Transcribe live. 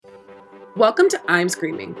Welcome to I'm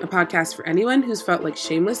Screaming, a podcast for anyone who's felt like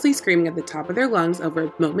shamelessly screaming at the top of their lungs over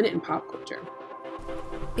a moment in pop culture.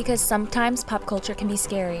 Because sometimes pop culture can be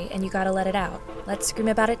scary and you gotta let it out. Let's scream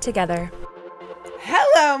about it together.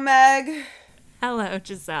 Hello, Meg. Hello,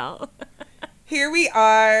 Giselle. Here we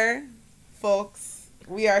are, folks.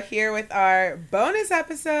 We are here with our bonus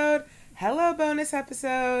episode. Hello, bonus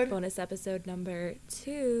episode. Bonus episode number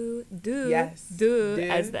 2. Yes.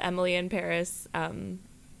 As the Emily in Paris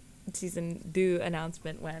season 2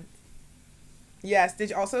 announcement went. Yes.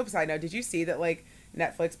 Side note, did you see that like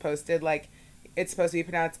Netflix posted like it's supposed to be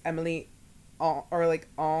pronounced Emily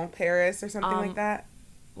en Paris or something like that?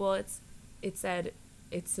 Well, it said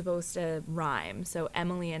it's supposed to rhyme. So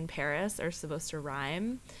Emily and Paris are supposed to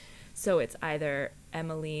rhyme. So it's either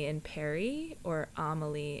Emily in Paris or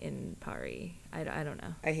Amelie in Paris. I don't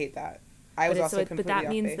know. I hate that. But that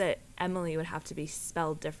means that Emily would have to be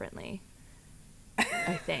spelled differently.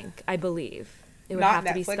 I believe it would have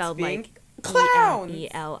to be spelled like clowns.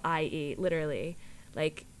 Elie, literally.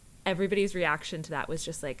 Like everybody's reaction to that was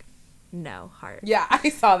just like, no, heart. Yeah, I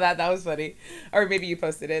saw that. That was funny. Or maybe you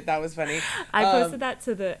posted it. That was funny. I posted that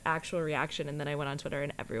to the actual reaction, and then I went on Twitter,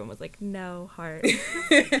 and everyone was like, no, heart.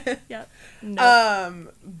 Yep. No.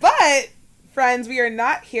 But friends, we are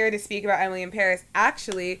not here to speak about Emily in Paris.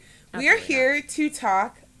 Actually, we are here to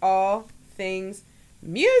talk all things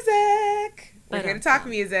music. We're here to talk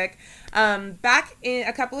music. Back in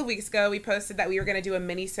a couple of weeks ago, we posted that we were going to do a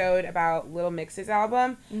mini-sode about Little Mix's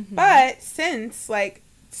album. Mm-hmm. But since, like,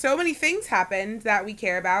 so many things happened that we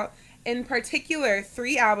care about, in particular,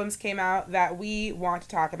 3 albums came out that we want to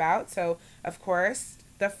talk about. So, of course,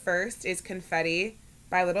 the first is Confetti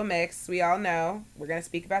by Little Mix. We all know. We're going to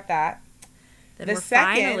speak about that. Then we're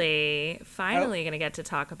finally going to get to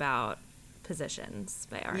talk about Positions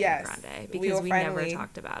by Ariana Grande, because we never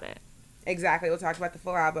talked about it. Exactly. We'll talk about the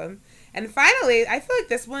full album. And finally, I feel like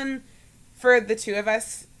this one, for the two of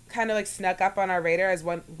us, kind of like snuck up on our radar as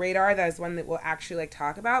one that we'll actually like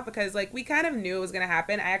talk about, because like we kind of knew it was going to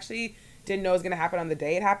happen. I actually didn't know it was going to happen on the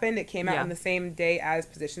day it happened. It came out on the same day as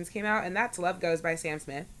Positions came out, and that's Love Goes by Sam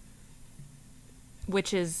Smith,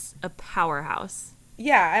 which is a powerhouse.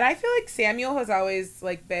 Yeah, and I feel like Samuel has always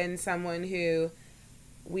like been someone who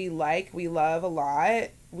we love a lot.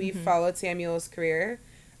 We've followed Samuel's career.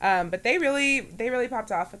 But they really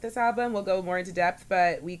popped off with this album. We'll go more into depth,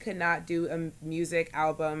 but we could not do a music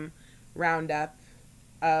album roundup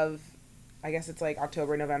of, I guess it's like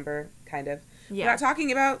October, November, kind of. Yeah. Without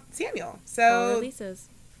talking about Samuel. So releases.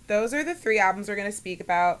 Those are the 3 albums we're going to speak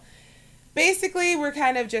about. Basically, we're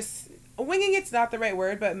kind of just winging it's not the right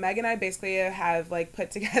word, but Meg and I basically have like put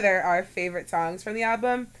together our favorite songs from the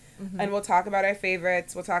album, and we'll talk about our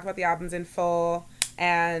favorites. We'll talk about the albums in full,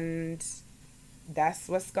 and that's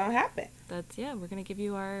what's gonna happen. We're gonna give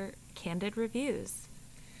you our candid reviews.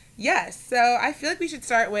 Yes, so I feel like we should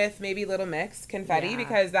start with maybe Little Mix, Confetti,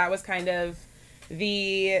 because that was kind of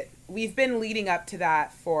we've been leading up to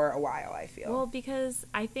that for a while, I feel. Well, because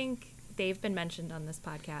I think they've been mentioned on this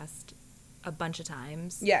podcast a bunch of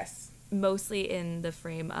times. Yes. Mostly in the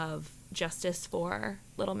frame of justice for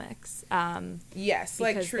Little Mix. Yes, because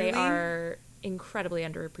like truly. They are incredibly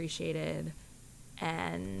underappreciated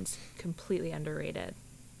and completely underrated.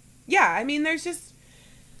 Yeah, I mean, there's just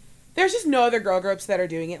no other girl groups that are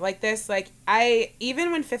doing it like this. Like,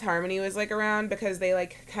 even when Fifth Harmony was like around, because they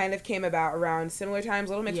like kind of came about around similar times.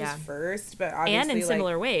 Little Mix was first, but obviously and in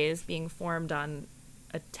similar ways, being formed on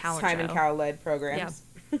a talent Simon show. Cowell-led programs.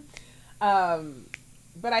 Yeah.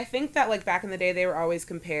 But I think that like back in the day they were always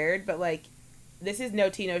compared, but like this is no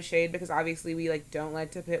tea, no shade, because obviously we like don't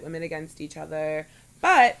like to pit women against each other.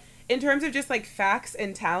 But in terms of just like facts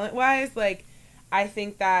and talent wise, like I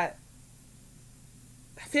think that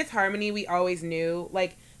Fifth Harmony, we always knew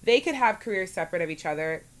like they could have careers separate of each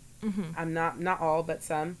other. I'm not all, but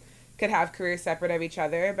some could have careers separate of each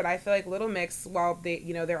other. But I feel like Little Mix, while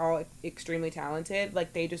they're all extremely talented,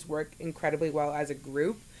 like they just work incredibly well as a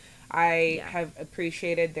group. I have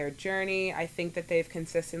appreciated their journey. I think that they've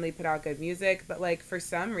consistently put out good music, but like for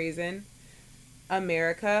some reason,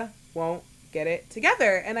 America won't get it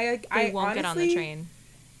together, and I won't honestly, get on the train.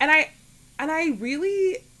 And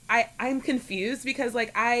I'm confused, because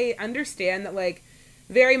like I understand that like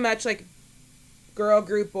very much like girl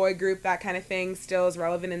group, boy group, that kind of thing still is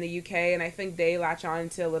relevant in the UK, and I think they latch on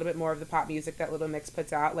to a little bit more of the pop music that Little Mix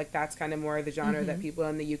puts out. Like that's kind of more of the genre that people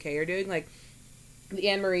in the UK are doing, like the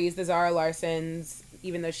Anne Marie's, the Zara Larsons,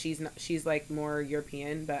 even though she's like more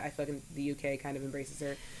European, but I feel like in the UK kind of embraces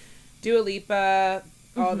her. Dua Lipa,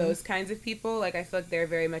 all those kinds of people. Like, I feel like they're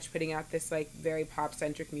very much putting out this, like, very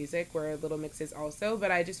pop-centric music, where Little Mix is also,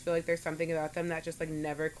 but I just feel like there's something about them that just, like,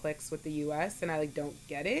 never clicks with the U.S., and I, like, don't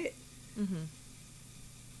get it.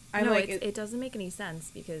 I'm no, like... it doesn't make any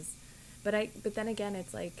sense, because... But then again,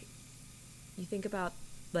 it's, like, you think about,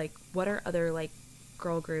 like, what are other, like,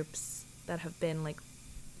 girl groups that have been, like,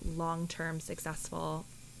 long-term successful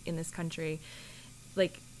in this country?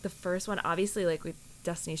 Like, the first one, obviously, like,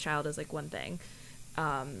 Destiny's Child is, like, one thing.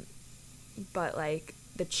 But, like,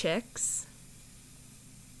 the Chicks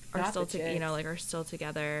are still are still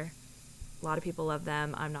together. A lot of people love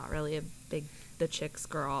them. I'm not really a big The Chicks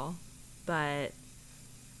girl, but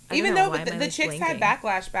even though the Chicks had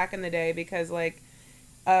backlash back in the day because, like,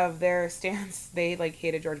 of their stance, they, like,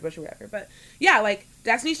 hated George Bush or whatever. But yeah, like,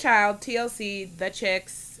 Destiny's Child, TLC, The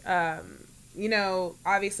Chicks, you know,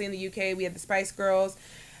 obviously in the UK we had the Spice Girls.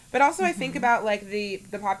 But also I think about, like, the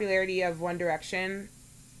popularity of One Direction,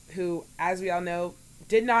 who, as we all know,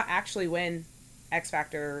 did not actually win X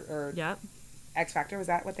Factor or... Yep. X Factor, was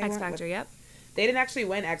that what they won? X Factor, yep. They didn't actually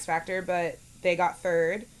win X Factor, but they got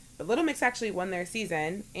third. But Little Mix actually won their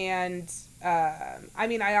season. And, I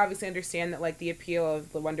mean, I obviously understand that, like, the appeal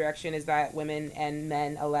of the One Direction is that women and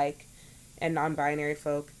men alike and non-binary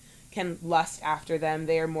folk can lust after them.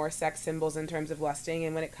 They are more sex symbols in terms of lusting.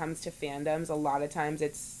 And when it comes to fandoms, a lot of times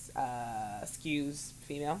it's skews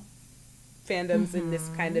female fandoms in this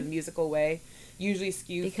kind of musical way, usually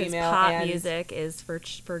skews because female. Pop music is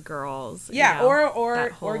for girls. Yeah, you know,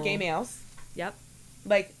 or gay males. Yep.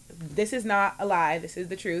 Like, this is not a lie. This is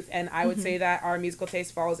the truth. And I would say that our musical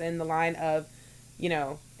taste falls in the line of, you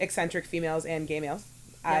know, eccentric females and gay males.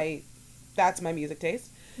 Yep. That's my music taste.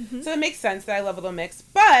 So it makes sense that I love Little Mix.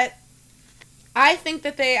 But I think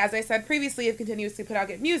that they, as I said previously, have continuously put out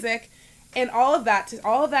good music. And all of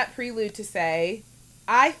that prelude to say,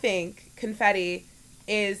 I think Confetti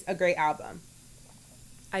is a great album.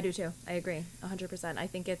 I do too. I agree 100%. I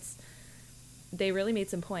think they really made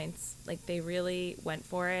some points. Like, they really went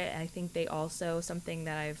for it. And I think they also, something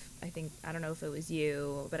that I don't know if it was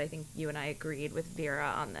you, but I think you and I agreed with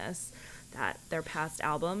Vera on this, that their past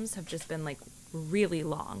albums have just been, like, really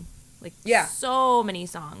long. Like, so many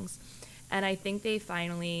songs. And I think they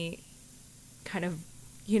finally kind of,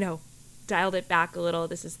 you know, dialed it back a little.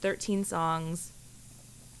 This is 13 songs.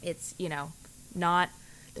 It's, you know,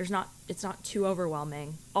 it's not too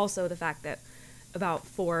overwhelming. Also, the fact that about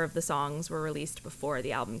 4 of the songs were released before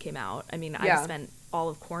the album came out. I mean, I spent all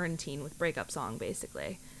of quarantine with Breakup Song,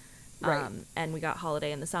 basically. Right. And we got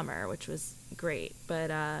Holiday in the Summer, which was great.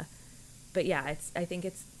 But yeah, I think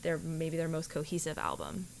it's maybe their most cohesive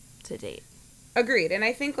album to date. Agreed. And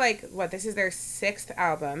I think, like, this is their 6th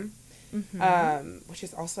album, which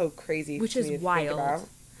is also crazy. Which is wild.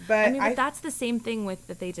 But I mean, that's the same thing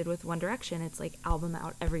that they did with One Direction. It's like album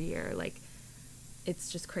out every year. Like,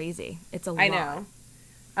 it's just crazy. It's a lot. I know.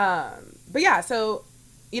 But yeah, so,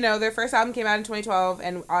 you know, their first album came out in 2012,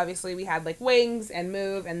 and obviously we had, like, Wings and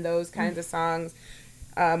Move and those kinds of songs.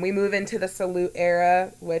 We move into the Salute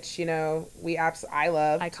era, which, you know, I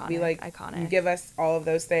love. Iconic. You give us all of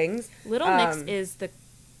those things. Little Mix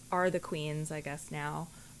are the queens, I guess, now,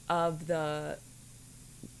 of the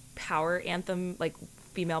power anthem, like,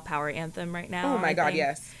 female power anthem right now. Oh my God,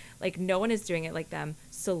 yes. Like, no one is doing it like them.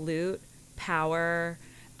 Salute, Power,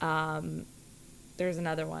 there's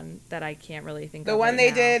another one that I can't really think of. The one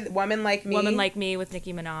they did, Woman Like Me. Woman Like Me with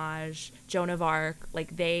Nicki Minaj, Joan of Arc,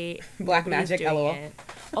 like, they... Black Magic, LOL.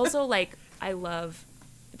 Also, like, I love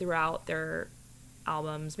throughout their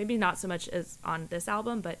albums, maybe not so much as on this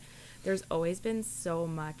album, but there's always been so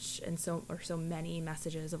much and so many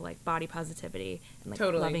messages of, like, body positivity and, like,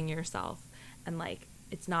 loving yourself. And, like,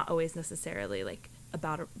 it's not always necessarily, like,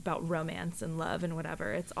 about romance and love and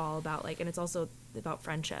whatever. It's all about, like, and it's also about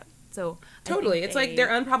friendship. So totally, it's like they're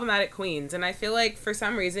unproblematic queens, and I feel like for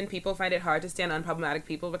some reason people find it hard to stand unproblematic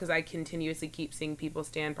people, because I continuously keep seeing people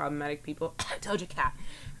stand problematic people. Doja Cat,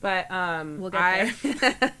 but we'll get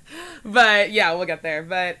there. But yeah, we'll get there.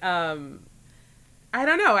 But I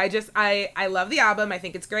don't know. I love the album. I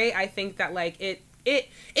think it's great. I think that, like, it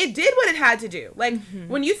did what it had to do. Like,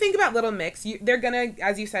 when you think about Little Mix, they're gonna,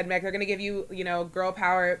 as you said, Meg, they're gonna give you, you know, girl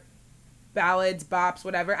power ballads, bops,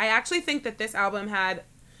 whatever. I actually think that this album had,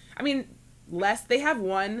 I mean, they have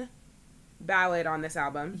one ballad on this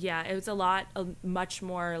album. Yeah, it was much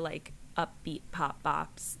more, like, upbeat pop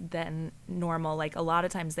bops than normal. Like, a lot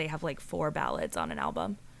of times they have, like, 4 ballads on an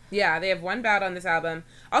album. Yeah, they have one ballad on this album.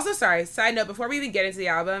 Also, sorry, side note, before we even get into the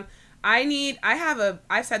album,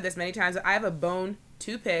 I've said this many times, I have a bone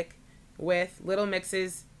to pick with Little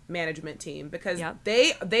Mix's management team because Yep.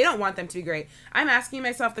 they don't want them to be great. I'm asking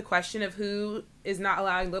myself the question of who is not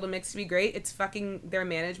allowing Little Mix to be great. It's fucking their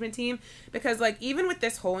management team, because like even with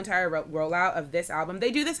this whole entire rollout of this album,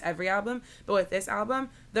 they do this every album, but with this album,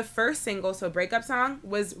 the first single, so Breakup Song,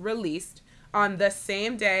 was released on the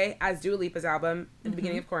same day as Dua Lipa's album in the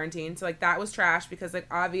beginning of quarantine. So like that was trash because like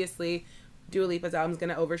obviously Dua Lipa's album is going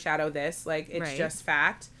to overshadow this. Like it's Right. just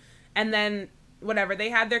fact. And then whatever, they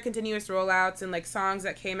had their continuous rollouts and like songs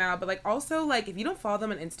that came out, but like also like if you don't follow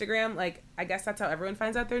them on Instagram, like I guess that's how everyone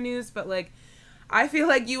finds out their news, but like I feel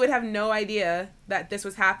like you would have no idea that this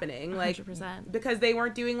was happening, like 100%. because they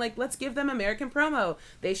weren't doing like, let's give them American promo.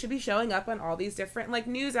 They should be showing up on all these different like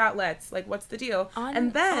news outlets. Like what's the deal?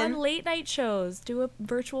 And then on late night shows, do a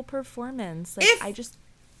virtual performance. Like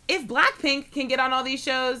if Blackpink can get on all these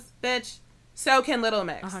shows, bitch, so can Little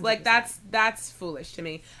Mix. 100%. Like that's foolish to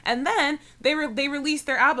me. And then they released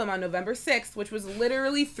their album on November 6th, which was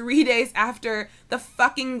literally 3 days after the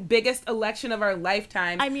fucking biggest election of our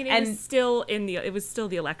lifetime. I mean, it was still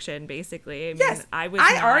the election basically. I mean, yes, I was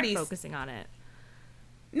already focusing on it.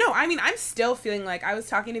 No, I mean, I'm still feeling like, I was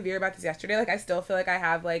talking to Vera about this yesterday, like I still feel like I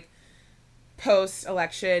have like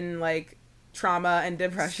post-election like trauma and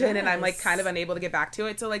depression, and I'm like kind of unable to get back to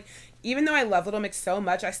it. So like even though I love Little Mix so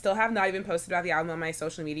much, I still have not even posted about the album on my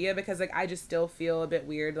social media because like I just still feel a bit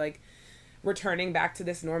weird like returning back to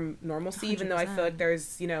this normalcy 100%. Even though I feel like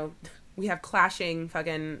there's, you know, we have clashing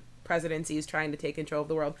fucking presidencies trying to take control of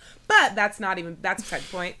the world, but that's beside the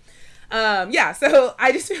point. Yeah, so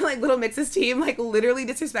I just feel like Little Mix's team like literally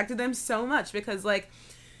disrespected them so much because like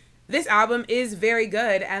this album is very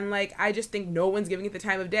good, and like I just think no one's giving it the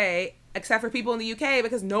time of day except for people in the UK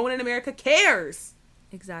because no one in America cares.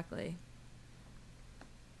 Exactly.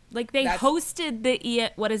 Like they hosted the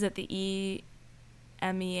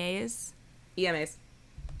EMEAs?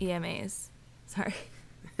 EMAs. Sorry.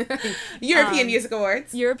 European Music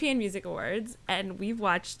Awards. European Music Awards, and we've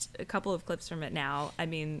watched a couple of clips from it now. I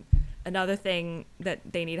mean, another thing that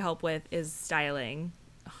they need help with is styling.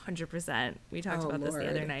 100%. We talked about this the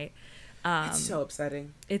other night. It's so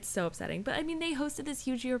upsetting. It's so upsetting. But I mean, they hosted this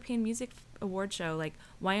huge European Music Award show. Like,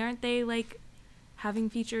 why aren't they like having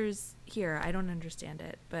features here? I don't understand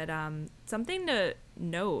it. But something to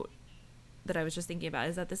note that I was just thinking about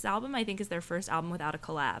is that this album, I think, is their first album without a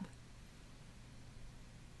collab.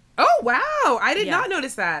 Oh wow, I did not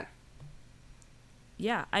notice that.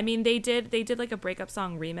 Yeah, I mean they did like a Breakup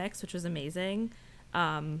Song remix, which was amazing,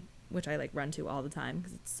 which I like run to all the time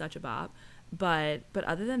because it's such a bop. But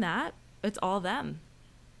other than that, it's all them.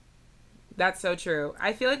 That's so true.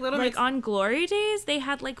 I feel like Little Mix on Glory Days they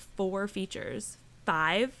had like 4 features.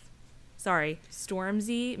 5. Sorry,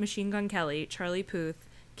 Stormzy, Machine Gun Kelly, Charlie Puth,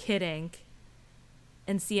 Kid Ink,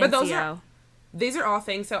 and CNCO. These are all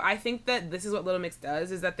things. So I think that this is what Little Mix does,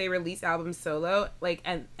 is that they release albums solo, like,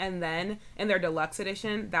 and then in their deluxe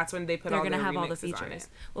edition, that's when they put all their remixes on it. They're gonna have all the features.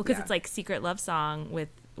 Well, because it's like Secret Love Song with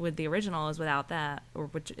the original is without that, or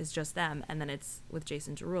which is just them, and then it's with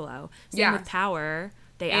Jason Derulo. Same with Power.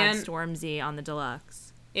 They add Stormzy on the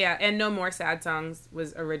deluxe. Yeah, and No More Sad Songs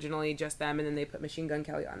was originally just them, and then they put Machine Gun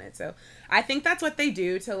Kelly on it. So I think that's what they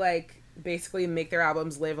do to like basically make their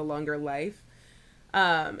albums live a longer life.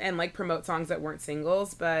 And like promote songs that weren't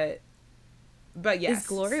singles, but yes.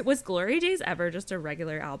 Was Glory Days ever just a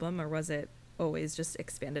regular album, or was it always just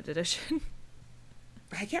expanded edition?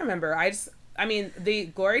 I can't remember. I mean, the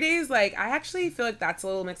Glory Days, like, I actually feel like that's a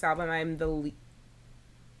Little Mix album.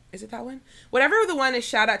 Is it that one? Whatever the one is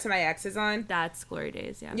Shout Out to My Ex is on. That's Glory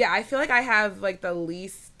Days, yeah. Yeah, I feel like I have like the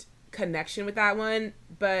least connection with that one,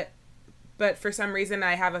 but for some reason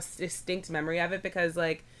I have a distinct memory of it because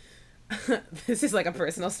like this is like a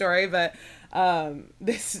personal story, but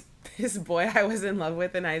this boy I was in love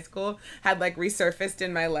with in high school had like resurfaced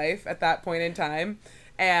in my life at that point in time.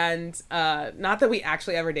 And not that we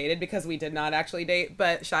actually ever dated, because we did not actually date,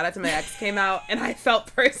 but Shout Out to My Ex came out, and I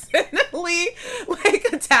felt personally like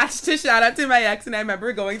attached to Shout Out to My Ex. And I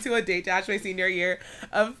remember going to a date dash my senior year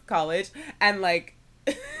of college, and like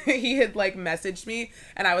he had like messaged me,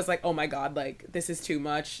 and I was like, oh my god, like this is too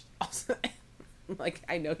much. Also, like,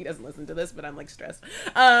 I know he doesn't listen to this, but I'm like stressed.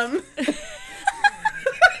 And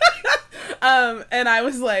I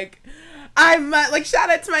was like, I'm like,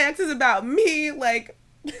 Shout Out to My Ex is about me, like,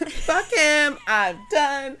 fuck him, I'm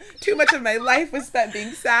done. Too much of my life was spent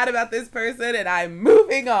being sad about this person, and I'm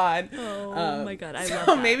moving on. Oh my god, I love that.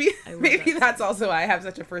 So maybe that's also why I have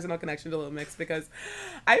such a personal connection to Little Mix, because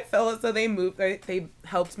I felt as though they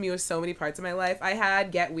helped me with so many parts of my life. I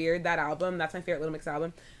had Get Weird, that album, that's my favorite Little Mix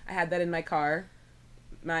album. I had that in my car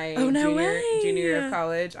my junior year of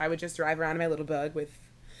college. I would just drive around in my little bug with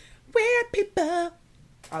Weird People.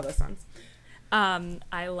 all those songs.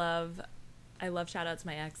 I love Shout Out to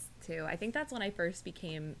My Ex too. I think that's when I first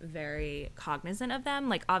became very cognizant of them.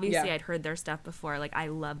 Like, obviously I'd heard their stuff before. Like, I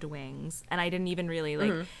loved Wings, and I didn't even really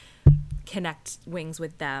like connect Wings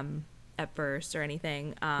with them at first or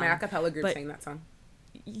anything. My acapella group sang that song.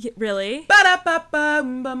 Really?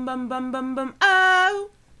 Ba-da-ba-bum, bum, bum, bum, bum, bum,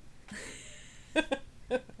 oh.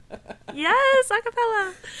 Yes,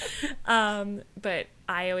 acapella. But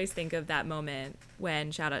I always think of that moment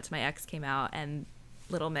when Shout Out to My Ex came out and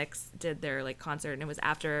Little Mix did their like concert, and it was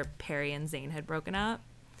after Perry and Zayn had broken up.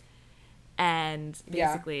 And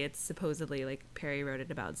basically it's supposedly like Perry wrote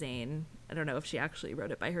it about Zayn. I don't know if she actually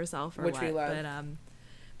wrote it by herself or which what. We love.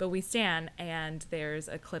 But we stan, and there's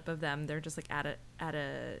a clip of them. They're just like at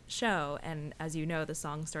a show, and as you know, the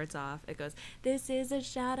song starts off. It goes, "This is a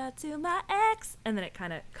shout out to my ex," and then it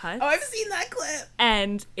kind of cuts. Oh, I've seen that clip.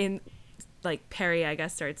 And in like Perry, I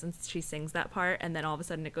guess, starts and she sings that part, and then all of a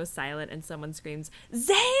sudden it goes silent, and someone screams,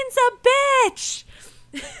 "Zayn's a bitch!"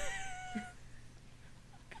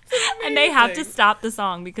 And they have to stop the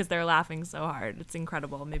song because they're laughing so hard. It's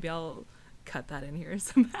incredible. Maybe I'll cut that in here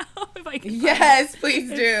somehow if I can. Yes, please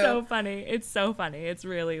do. It's so funny. It's so funny. It's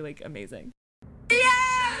really like amazing.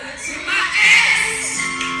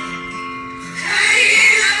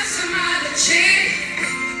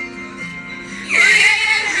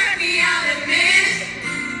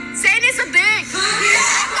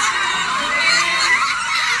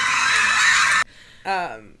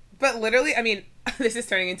 But literally, I mean, this is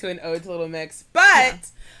turning into an ode to Little Mix,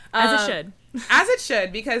 but as it should. As it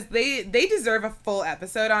should, because they deserve a full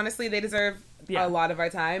episode, honestly. They deserve a lot of our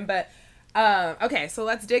time. But, okay, so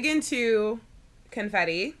let's dig into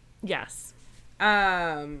Confetti. Yes.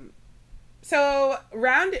 So,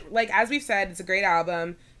 as we've said, it's a great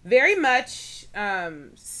album. Very much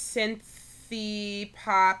synthy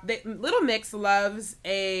pop. Little Mix loves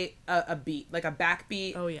a beat, like a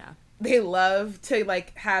backbeat. Oh, yeah. They love to,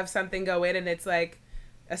 like, have something go in and it's, like,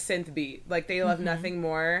 a synth beat. Like, they love nothing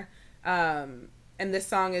more. And this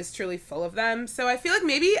song is truly full of them. So I feel like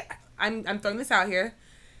maybe I'm throwing this out here.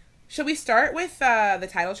 Should we start with the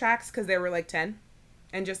title tracks, because there were like 10,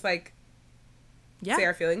 and just like say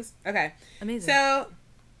our feelings? Okay, amazing. So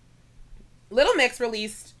Little Mix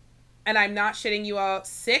released, and I'm not shitting you all,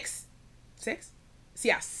 six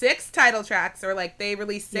title tracks, or like they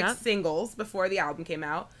released 6 singles before the album came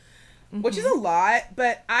out. Which is a lot,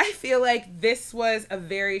 but I feel like this was a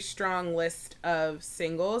very strong list of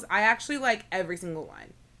singles. I actually like every single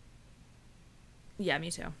line. Yeah,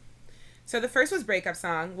 me too. So the first was Breakup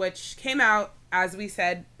Song, which came out, as we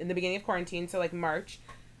said, in the beginning of quarantine, so like March.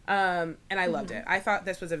 And I loved it. I thought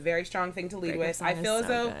this was a very strong thing to lead with. I feel as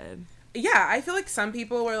though... Good. Yeah, I feel like some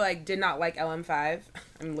people were like, did not like LM5.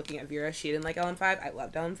 I'm looking at Vera. She didn't like LM5. I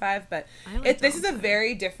loved LM5, but this is a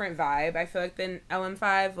very different vibe, I feel like, than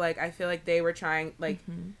LM5. Like, I feel like they were trying, like,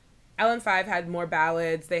 LM5 had more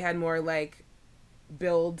ballads. They had more, like,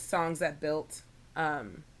 build songs that built.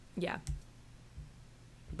 Yeah.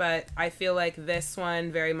 But I feel like this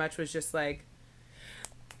one very much was just, like,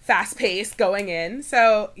 fast-paced going in.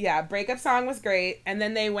 So, yeah, Breakup Song was great. And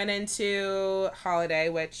then they went into Holiday,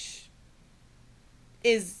 which...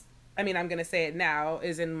 is, I mean, I'm gonna say it now,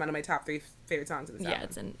 is in one of my top 3 favorite songs of this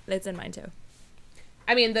album. Yeah, it's in mine too.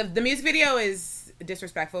 I mean, the music video is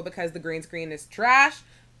disrespectful because the green screen is trash,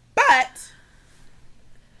 but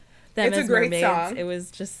it's a great song. It was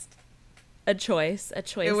just a choice.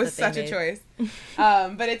 It was such a choice.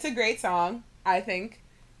 But it's a great song, I think.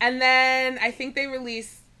 And then I think they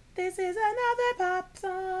released "This Is Another Pop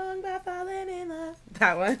Song About Falling in Love."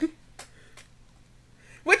 That one.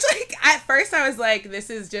 Which, like, at first I was like,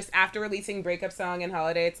 this is just after releasing Breakup Song and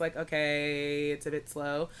Holiday, it's like, okay, it's a bit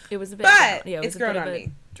slow. It was a bit, but it was it's a grown bit on of a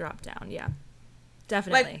me. Drop down, yeah.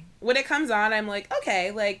 Definitely. Like, when it comes on, I'm like,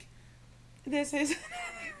 okay, like, this is...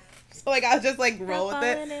 so, like, I'll just, like, roll with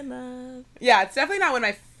it. In love. Yeah, it's definitely not one of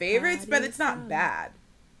my favorites, but it's not bad.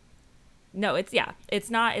 No, it's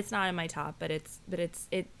not in my top, but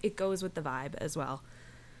it goes with the vibe as well.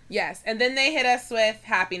 Yes, and then they hit us with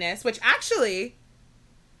Happiness, which actually...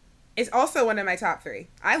 is also one of my top 3.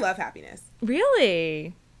 I love Happiness.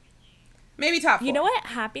 Really? Maybe top 4. You know what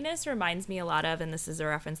Happiness reminds me a lot of, and this is a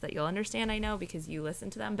reference that you'll understand, I know, because you listen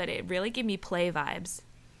to them, but it really gave me Play vibes.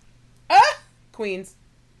 Queens.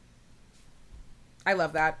 I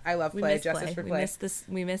love that. I love Play. Justice for Play.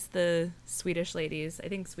 We miss the Swedish ladies. I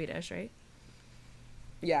think Swedish, right?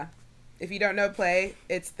 Yeah. If you don't know Play,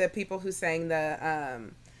 it's the people who sang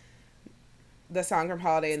the song from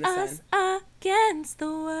Holiday in the Sun. Us against the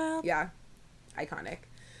world. Yeah. Iconic.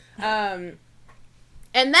 And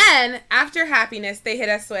then, after Happiness, they hit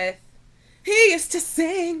us with He used to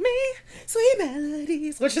sing me sweet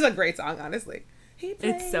melodies, which is a great song, honestly.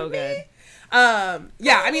 It's so good.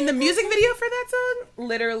 Yeah, I mean, the music video for that song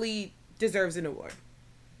literally deserves an award.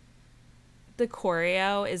 The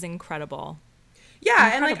choreo is incredible.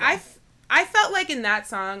 Yeah, incredible. And like I felt like in that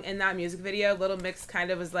song, in that music video, Little Mix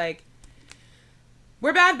kind of was like,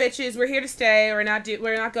 we're bad bitches, we're here to stay, we're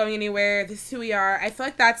not going anywhere, this is who we are. I feel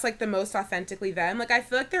like that's like the most authentically them. Like, I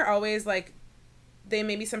feel like they're always like, they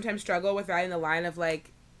maybe sometimes struggle with writing the line of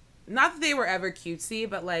like, not that they were ever cutesy,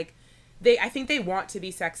 but like, I think they want to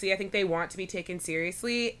be sexy, I think they want to be taken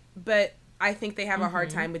seriously, but I think they have a hard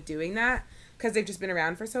time with doing that because they've just been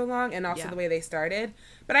around for so long, and also the way they started.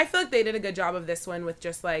 But I feel like they did a good job of this one with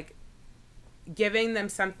just like giving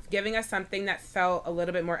us something that felt a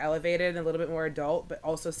little bit more elevated and a little bit more adult, but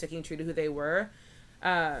also sticking true to who they were.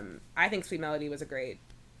 I think Sweet Melody was great.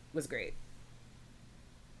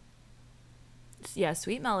 Yeah,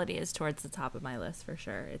 Sweet Melody is towards the top of my list for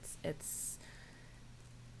sure. It's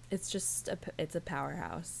just it's a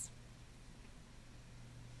powerhouse.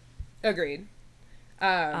 Agreed.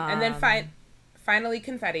 And then finally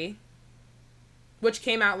Confetti, which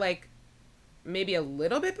came out like maybe a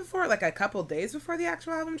little bit before, like a couple days before the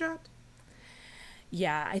actual album dropped.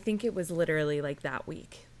 Yeah, I think it was literally like that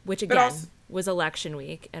week, which again was election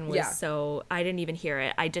week and was so I didn't even hear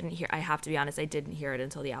it. I have to be honest, I didn't hear it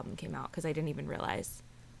until the album came out because I didn't even realize.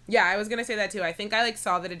 Yeah, I was going to say that too. I think I like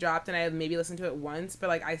saw that it dropped and I maybe listened to it once, but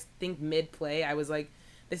like I think mid-play I was like,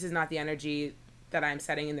 this is not the energy that I'm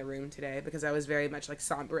setting in the room today, because I was very much like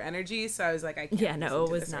somber energy, so I was like, I can't listen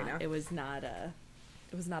to this right now. It was not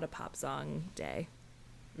a pop song day.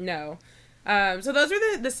 No. So those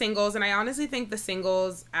were the singles, and I honestly think the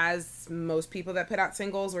singles, as most people that put out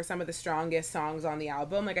singles, were some of the strongest songs on the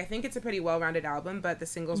album. Like, I think it's a pretty well-rounded album, but the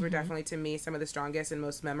singles were definitely, to me, some of the strongest and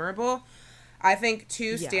most memorable. I think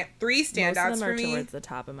three standouts for me. Most of them are towards the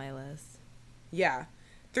top of my list. Yeah.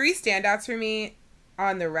 3 standouts for me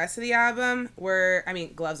on the rest of the album were,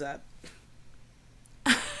 Gloves Up.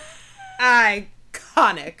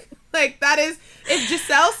 Iconic. Like, that is, if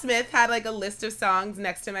Giselle Smith had like a list of songs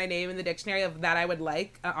next to my name in the dictionary of that I would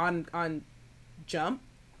like on Jump,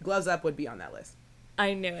 Gloves Up would be on that list.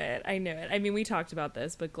 I knew it. I mean, we talked about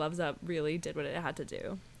this, but Gloves Up really did what it had to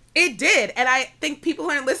do. It did, and I think people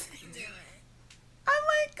aren't listening to it. I'm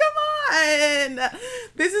like, come on.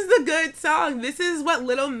 This is the good song. This is what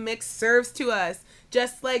Little Mix serves to us.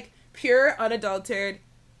 Just like pure, unadulterated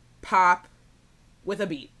pop with a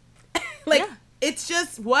beat. It's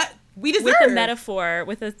just what we deserve. With a metaphor,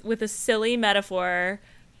 with a silly metaphor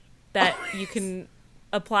that you can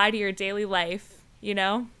apply to your daily life, you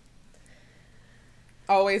know?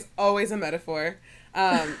 Always a metaphor.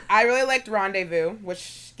 I really liked Rendezvous,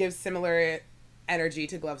 which gives similar energy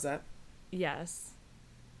to Gloves Up. Yes.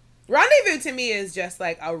 Rendezvous to me is just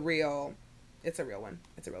like it's a real one.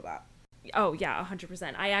 It's a real bop. Oh yeah,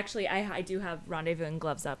 100%. I do have Rendezvous and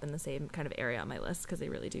Gloves Up in the same kind of area on my list because I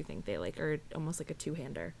really do think they like are almost like a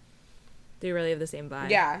two-hander. They really have the same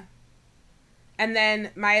vibe. Yeah. And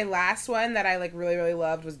then my last one that I like really, really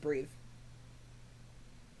loved was Breathe.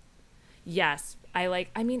 Yes.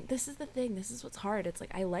 This is the thing. This is what's hard. It's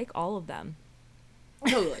like I like all of them.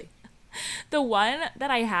 Totally. The one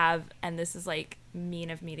that I have, and this is like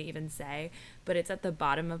mean of me to even say, but it's at the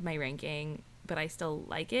bottom of my ranking, but I still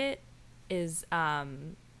like it, is what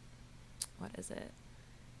is it?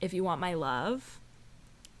 If You Want My Love.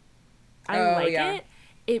 It.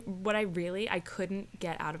 What I couldn't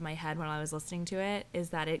get out of my head when I was listening to it is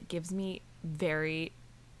that it gives me very,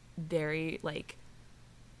 very like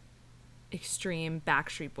extreme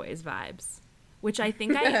Backstreet Boys vibes, which I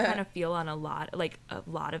think I kind of feel on a lot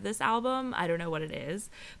of this album. I don't know what it is,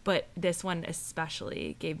 but this one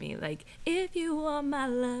especially gave me like, if you want my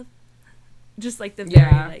love, just like the very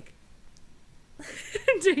like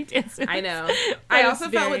I know. I also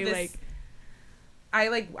felt with this like,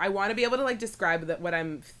 I want to be able to like describe what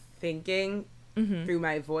I'm thinking through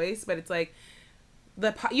my voice, but it's like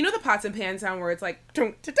the pots and pans sound where it's like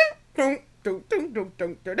dun, dun, dun, dun, dun, dun,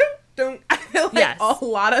 dun, dun, dun. I feel like a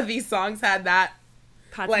lot of these songs had that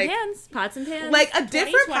pots and pans, like a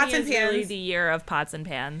different pots and pans. Really, the year of pots and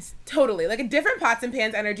pans. Totally, like a different pots and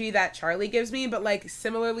pans energy that Charlie gives me, but like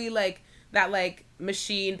similarly like that like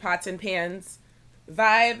machine pots and pans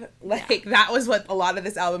vibe. Like that was what a lot of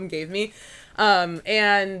this album gave me.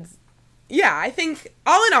 And yeah, I think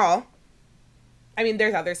all in all, I mean,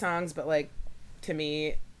 there's other songs, but like to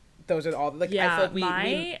me, those are all like, I feel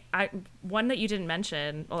like one that you didn't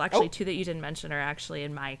mention, well actually two that you didn't mention are actually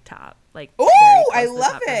in my top, like, I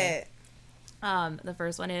love it. The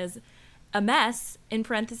first one is A Mess, in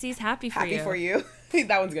parentheses, Happy For You.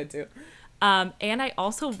 That one's good too. And I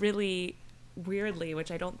also really, weirdly,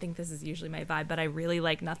 which I don't think this is usually my vibe, but I really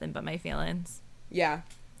like Nothing But My Feelings. Yeah.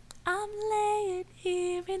 I'm laying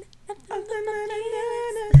here in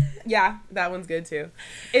Yeah, that one's good too.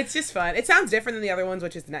 It's just fun. It sounds different than the other ones,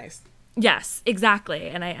 which is nice. Yes, exactly.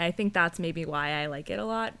 And I think that's maybe why I like it a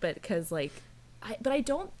lot, but because like but I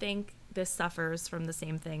don't think this suffers from the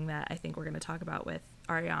same thing that I think we're going to talk about with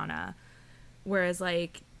Ariana. Whereas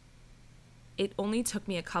like it only took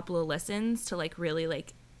me a couple of listens to like really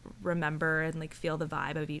like remember and like feel the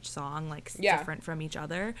vibe of each song, like different from each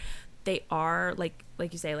other. They are like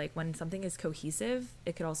you say, like when something is cohesive,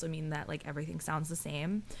 it could also mean that like everything sounds the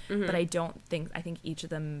same. But I think each of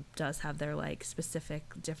them does have their like specific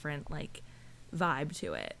different like vibe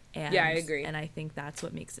to it. And yeah, I agree. And I think that's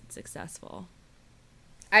what makes it successful.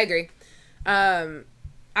 I agree.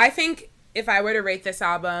 I think if I were to rate this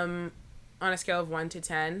album on a scale of 1 to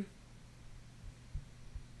 10,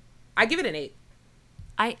 I give it an 8.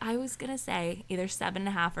 I was gonna say either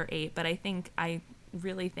 7.5 or 8, but I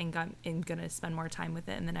really think I'm gonna spend more time with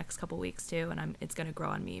it in the next couple weeks too, and it's gonna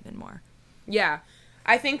grow on me even more. Yeah,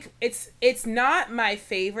 I think it's not my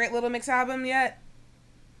favorite Little Mix album yet,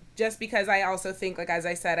 just because I also think, like as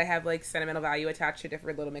I said, I have like sentimental value attached to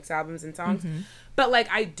different Little Mix albums and songs. But like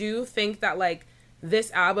I do think that like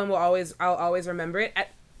this album I'll always remember it.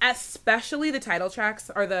 Especially the title tracks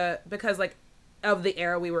because like of the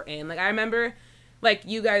era we were in. Like I remember, like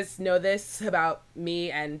you guys know this about me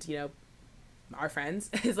and our friends,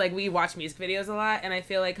 is like we watch music videos a lot, and I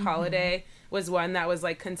feel like Holiday was one that was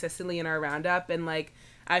like consistently in our roundup, and like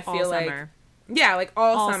I feel like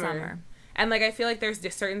all summer. And like I feel like there's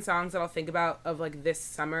just certain songs that I'll think about of like this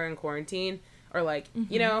summer in quarantine, or like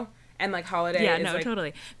and like Holiday. Yeah, is no, like,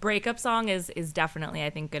 totally. Breakup Song is definitely, I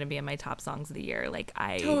think, gonna be in my top songs of the year. Like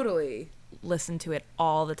I totally listened to it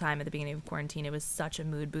all the time at the beginning of quarantine. It was such a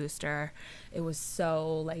mood booster. It was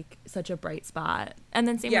so like such a bright spot. And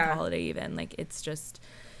then same with Holiday even. Like it's just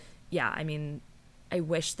I mean, I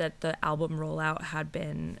wish that the album rollout had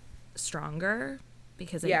been stronger,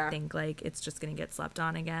 because I think like it's just gonna get slept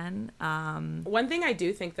on again. One thing I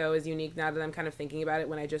do think though is unique now that I'm kind of thinking about it,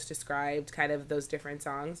 when I just described kind of those different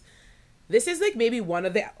songs, this is like maybe one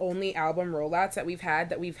of the only album rollouts that we've had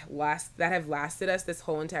that have lasted us this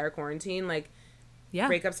whole entire quarantine. Like,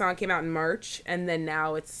 Breakup Song came out in March, and then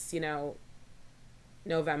now it's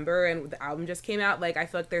November, and the album just came out. Like, I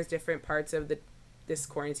feel like there's different parts of this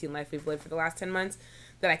quarantine life we've lived for the last 10 months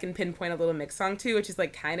that I can pinpoint a Little Mix song to, which is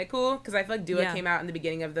like kind of cool, because I feel like Dua came out in the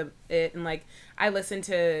beginning of it, and like I listened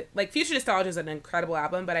to like Future Nostalgia is an incredible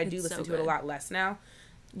album, but I do listen to it a lot less now.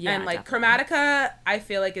 Yeah, and like definitely. Chromatica, I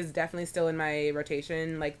feel like is definitely still in my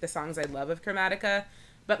rotation, like the songs I love of Chromatica,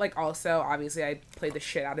 but like also obviously I played the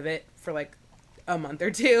shit out of it for like a month or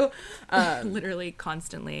two. Literally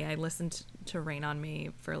constantly. I listened to Rain on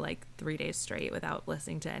Me for like 3 days straight without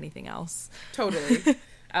listening to anything else. Totally.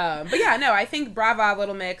 But yeah, no, I think brava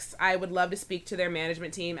Little Mix. I would love to speak to their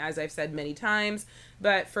management team, as I've said many times,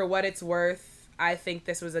 but for what it's worth, I think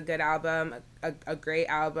this was a good album, a great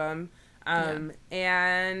album.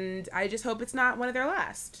 And I just hope it's not one of their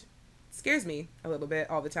last. It scares me a little bit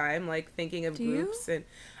all the time, like thinking of groups, and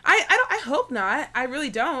I hope not. I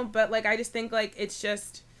really don't, but like I just think like it's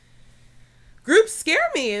just groups scare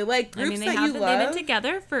me. Like groups that you love. They've been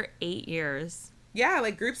together for 8 years. Yeah,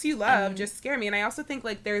 like groups you love just scare me, and I also think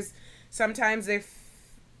like there's sometimes they're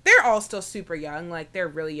all still super young, like they're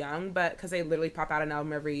really young, but because they literally pop out an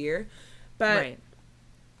album every year, but. Right.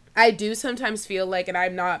 I do sometimes feel like, and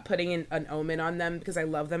I'm not putting an omen on them because I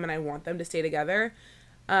love them and I want them to stay together,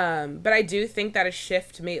 but I do think that a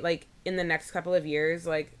shift made, like, in the next couple of years,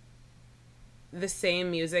 like, the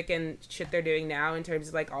same music and shit they're doing now in terms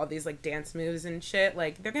of, like, all these, like, dance moves and shit,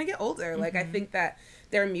 like, they're gonna get older. Like, I think that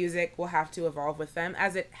their music will have to evolve with them,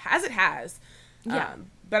 as it has. Yeah.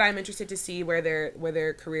 But I'm interested to see where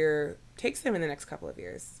their career takes them in the next couple of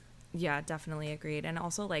years. Yeah, definitely agreed. And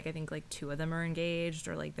also, like, I think, like, 2 of them are engaged,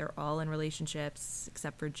 or, like, they're all in relationships,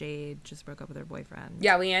 except for Jade just broke up with her boyfriend.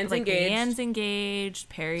 Yeah, Leanne's engaged. Leanne's engaged.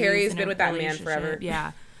 Perry's been with that man forever.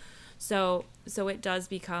 Yeah. So it does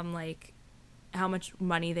become, like, how much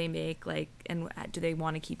money they make, like, and do they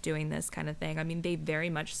want to keep doing this kind of thing? I mean, they very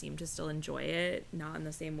much seem to still enjoy it, not in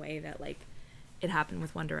the same way that, like, it happened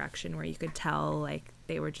with One Direction, where you could tell, like,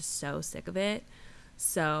 they were just so sick of it.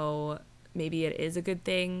 So maybe it is a good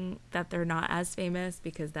thing that they're not as famous,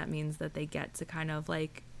 because that means that they get to kind of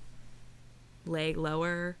like lay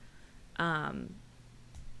lower.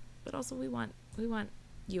 But also we want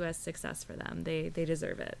US success for them. They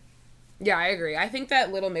deserve it. Yeah, I agree. I think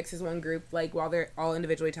that Little Mix is one group, like, while they're all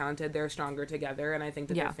individually talented, they're stronger together, and I think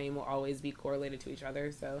that their fame will always be correlated to each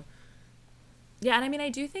other. So Yeah, and I mean, I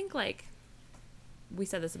do think, like, we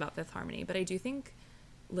said this about Fifth Harmony, but I do think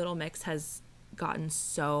Little Mix has gotten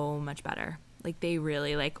so much better. Like, they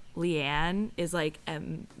really, like, Leanne is, like,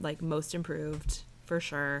 most improved, for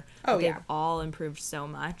sure. Oh, like, yeah. They've all improved so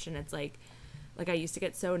much, and it's, like, I used to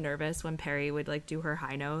get so nervous when Perry would, like, do her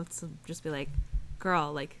high notes, and just be like,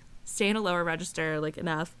 girl, like, stay in a lower register, like,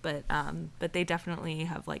 enough, but they definitely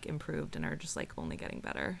have, like, improved and are just, like, only getting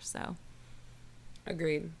better, so.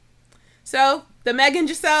 Agreed. So, the Megan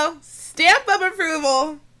Giselle stamp of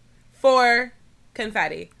approval for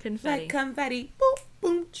Confetti. Confetti. Like confetti. Boom,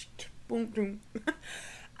 boom, boom, boom.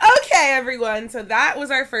 Okay, everyone. So that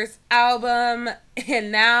was our first album.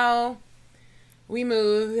 And now we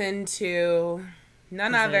move into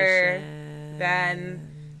none other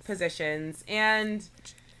than Positions. And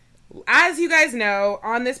as you guys know,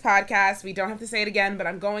 on this podcast, we don't have to say it again, but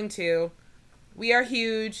I'm going to. We are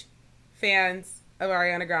huge fans of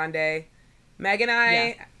Ariana Grande. Meg and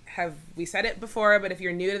I we said it before, but if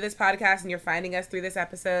you're new to this podcast and you're finding us through this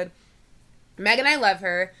episode, Meg and I love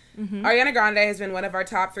her. Mm-hmm. Ariana Grande has been one of our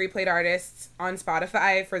top 3 played artists on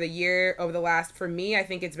Spotify for the year over the last, for me, I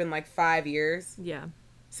think it's been like 5 years. Yeah.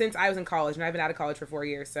 Since I was in college, and I've been out of college for 4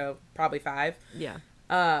 years, so probably 5. Yeah.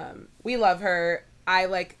 We love her. I,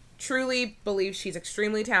 like, truly believe she's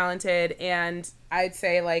extremely talented, and I'd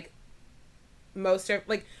say, like, most of,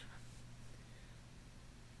 like,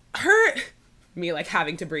 her, me, like,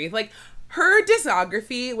 having to breathe, like, her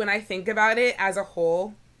discography, when I think about it as a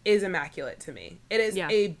whole, is immaculate to me. It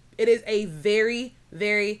is a very,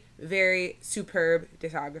 very, very superb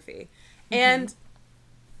discography. Mm-hmm.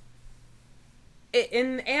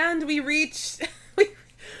 And we reach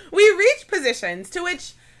we reach Positions, to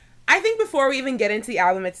which I think before we even get into the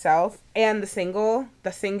album itself and the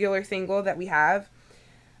singular single that we have,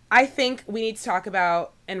 I think we need to talk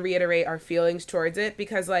about and reiterate our feelings towards it,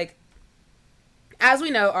 because, like, as we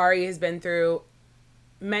know, Ari has been through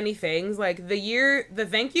many things. Like, the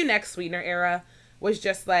Thank You Next Sweetener era was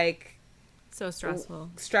just, like, so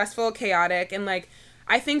stressful, chaotic, and, like,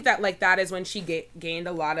 I think that, like, that is when she gained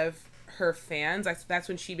a lot of her fans. That's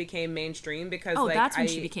when she became mainstream, because that's when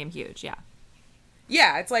she became huge.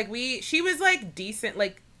 Yeah, it's like she was, like,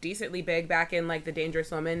 decently big back in, like, the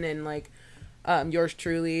Dangerous Woman and, like, Yours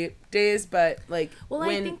Truly days, but, like,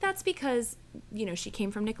 I think that's because, you know, she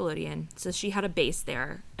came from Nickelodeon, so she had a base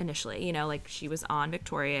there initially, you know, like, she was on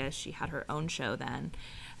Victorious, she had her own show then,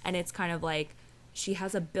 and it's kind of like she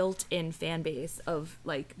has a built-in fan base of,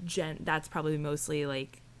 like, that's probably mostly,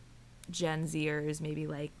 like, Gen Zers, maybe,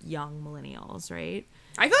 like, young millennials, right?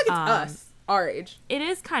 I feel like it's us, our age. It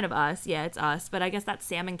is kind of us, yeah, it's us, but I guess that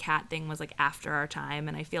Sam and Cat thing was, like, after our time,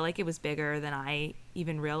 and I feel like it was bigger than I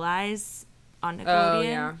even realized on Nickelodeon. Oh,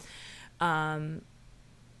 yeah.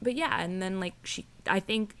 But yeah, and then, like, I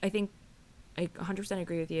think I 100%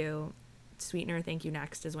 agree with you. Sweetener, Thank You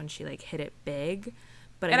Next is when she, like, hit it big,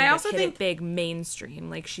 but I also think it big mainstream.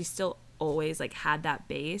 Like, she still always, like, had that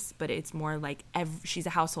base, but it's more like she's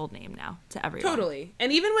a household name now to everyone. Totally.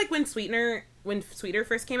 And even, like, when Sweetener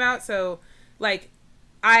first came out, so, like,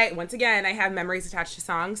 I have memories attached to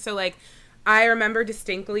songs, so, like, I remember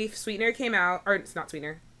distinctly Sweetener came out, or it's not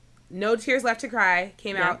Sweetener, No Tears Left to Cry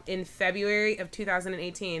came out in February of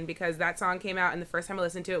 2018, because that song came out, and the first time I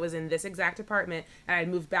listened to it was in this exact apartment, and I had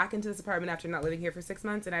moved back into this apartment after not living here for 6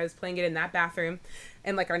 months, and I was playing it in that bathroom,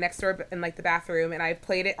 and, like, our next door, in, like, the bathroom, and I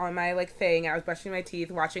played it on my, like, thing, and I was brushing my teeth,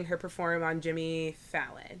 watching her perform on Jimmy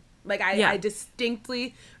Fallon. Like, I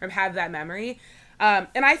distinctly have that memory, and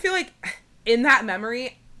I feel like, in that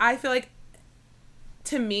memory, I feel like,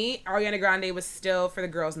 to me, Ariana Grande was still for the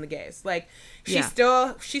girls and the gays. Like, she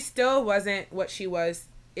still wasn't what she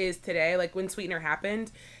is today, like, when Sweetener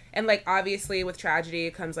happened. And, like, obviously with tragedy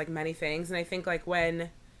comes, like, many things. And I think, like, when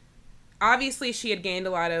obviously she had gained a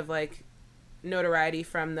lot of, like, notoriety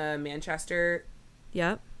from the Manchester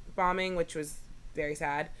bombing, which was very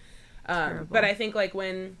sad. But I think, like,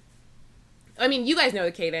 you guys know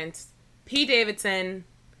the cadence. Pete Davidson,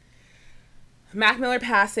 Mac Miller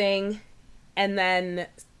passing, and then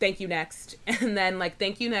Thank You Next. And then, like,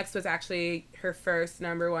 Thank You Next was actually her first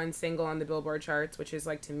 #1 single on the Billboard charts, which is,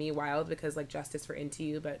 like, to me, wild, because, like, Justice for Into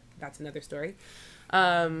You, but that's another story.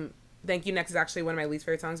 Thank You Next is actually one of my least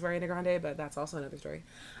favorite songs by Ariana Grande, but that's also another story.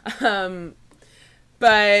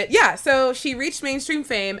 But, yeah, so she reached mainstream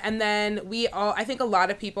fame, and then I think a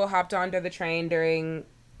lot of people hopped onto the train during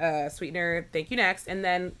Sweetener, Thank You Next, and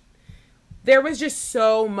then there was just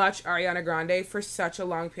so much Ariana Grande for such a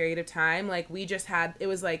long period of time. Like, it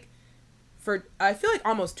was, like, for, I feel like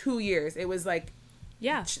almost 2 years, it was, like,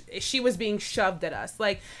 she was being shoved at us.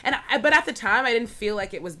 Like, but at the time, I didn't feel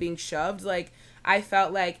like it was being shoved. Like, I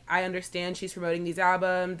felt like I understand she's promoting these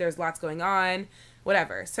albums. There's lots going on,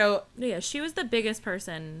 whatever. So yeah, she was the biggest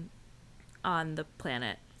person on the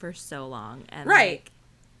planet for so long, and right.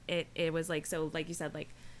 Like, it was like, so like you said, like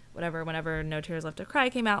whatever, whenever No Tears Left to Cry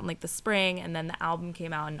came out in like the spring, and then the album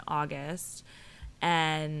came out in August,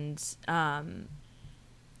 and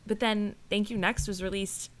but then Thank You Next was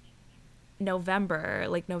released November,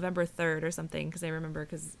 like November 3rd or something, because I remember,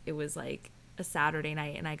 because it was like a Saturday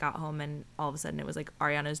night, and I got home, and all of a sudden it was like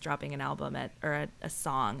Ariana's dropping an album a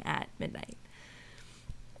song at midnight.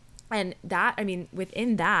 And that, I mean,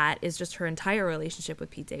 within that is just her entire relationship with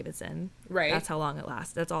Pete Davidson. Right. That's how long it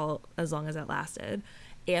lasted. That's all, as long as it lasted.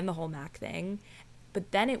 And the whole Mac thing.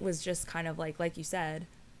 But then it was just kind of like you said,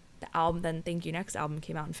 the album, then Thank You Next album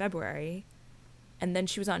came out in February. And then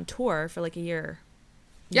she was on tour for like a year.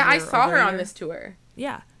 Yeah, I saw her on this tour.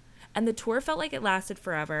 Yeah. And the tour felt like it lasted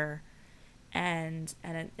forever. And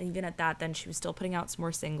even at that, then she was still putting out some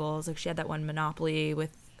more singles. Like she had that one Monopoly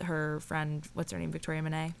with her friend, what's her name, Victoria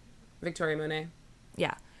Monet. Victoria Monet.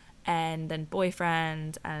 Yeah. And then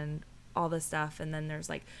Boyfriend and all this stuff. And then there's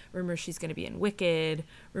like rumors she's going to be in Wicked,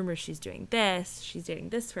 rumors she's doing this, she's dating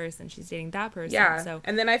this person, she's dating that person. Yeah. So,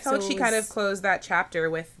 and then I felt she kind of was, closed that chapter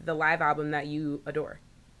with the live album that you adore.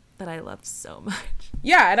 that I loved so much.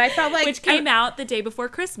 Yeah. And I felt like. Which came out the day before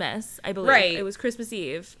Christmas, I believe. Right. It was Christmas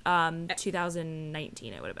Eve,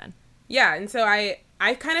 2019 it would have been. Yeah. And so I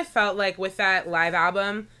kind of felt like with that live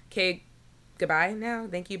album, okay, goodbye now.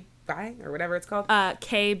 Thank you. Bye, or whatever it's called.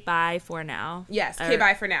 K Bye For Now. Yes, K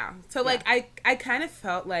Bye For Now. So like yeah. I kind of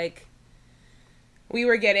felt like we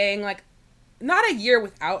were getting like not a year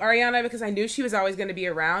without Ariana, because I knew she was always going to be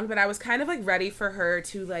around, but I was kind of like ready for her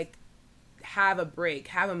to like have a break,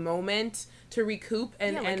 have a moment to recoup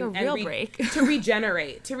and like a real break. to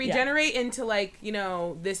regenerate yeah. into like, you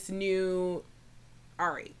know, this new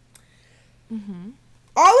Ari. Mm-hmm.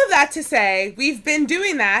 All of that to say, we've been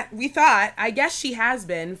doing that. We thought, I guess she has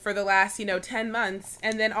been for the last, 10 months.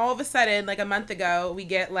 And then all of a sudden, like a month ago, we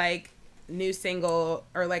get like new single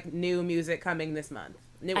or like new music coming this month.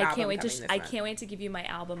 I can't wait to give you my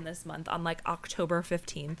album this month on like October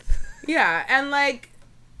 15th. Yeah. And like,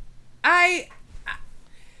 I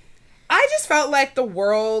just felt like the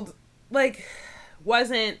world like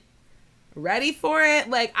wasn't ready for it.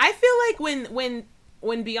 Like, I feel like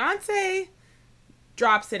when Beyonce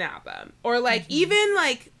drops an album, or like mm-hmm. even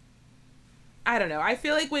like I don't know, I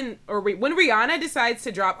feel like when Rihanna decides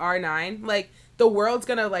to drop R9, like the world's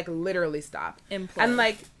gonna like literally stop. Implode. And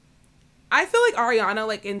like I feel like Ariana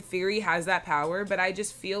like in theory has that power, but I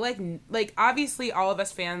just feel like obviously all of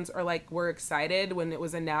us fans are like were excited when it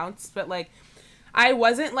was announced, but like I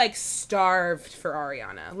wasn't like starved for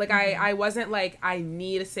Ariana. Like mm-hmm. I wasn't like I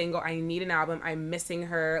need a single, I need an album, I'm missing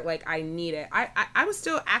her, like I need it. I was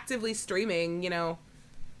still actively streaming,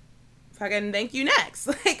 fucking Thank You Next.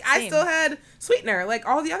 Like same. I still had Sweetener, like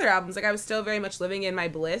all the other albums. Like I was still very much living in my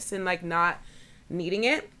bliss and like not needing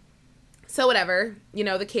it. So whatever,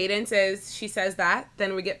 the cadence is she says that,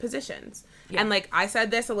 then we get Positions. Yeah. And like I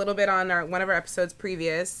said this a little bit on one of our episodes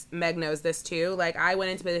previous. Meg knows this too. Like I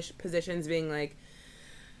went into Positions being like,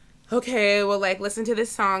 okay, well, like, listen to this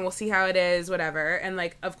song. We'll see how it is, whatever. And,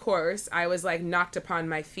 like, of course, I was, like, knocked upon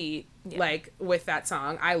my feet, like, with that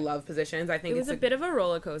song. I love Positions. I think it was a bit of a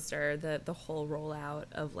roller coaster, the whole rollout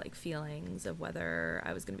of, like, feelings of whether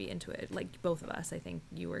I was going to be into it. Like, both of us, I think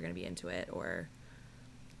you were going to be into it, or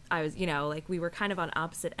I was, like, we were kind of on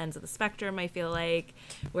opposite ends of the spectrum, I feel like.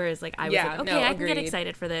 Whereas, like, I was like, okay, I can get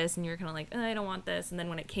excited for this. And you were kind of like, I don't want this. And then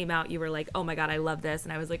when it came out, you were like, oh, my God, I love this.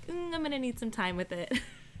 And I was like, I'm going to need some time with it.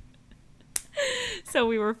 So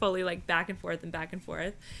we were fully like back and forth.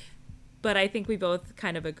 But I think we both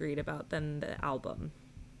kind of agreed about then the album.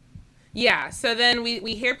 Yeah. So then we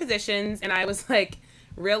hear Positions, and I was like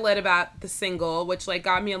real lit about the single, which like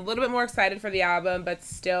got me a little bit more excited for the album, but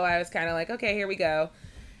still I was kind of like, okay, here we go.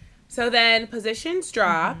 So then Positions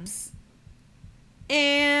drops, mm-hmm.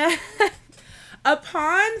 and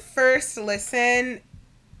upon first listen,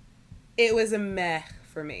 it was a meh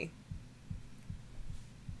for me.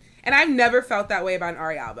 And I've never felt that way about an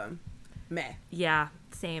Ari album. Meh. Yeah,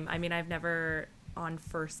 same. I mean, I've never, on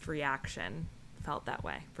first reaction, felt that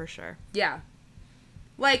way, for sure. Yeah.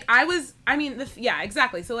 Like, yeah,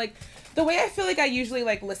 exactly. So, like, the way I feel like I usually,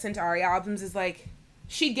 like, listen to Ari albums is, like,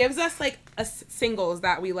 she gives us, like, singles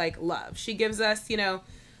that we, like, love. She gives us,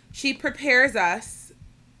 she prepares us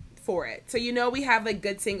for it. So, we have, like,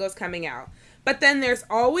 good singles coming out. But then there's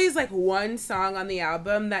always, like, one song on the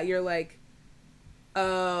album that you're, like,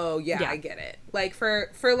 oh, yeah, I get it. Like, for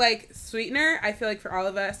like, Sweetener, I feel like for all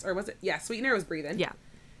of us, or was it? Yeah, Sweetener was Breathin'. Yeah.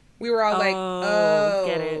 we were all like, oh,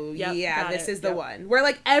 get it. Yep, yeah, this is the Yep. one. Where,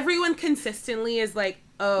 like, everyone consistently is like,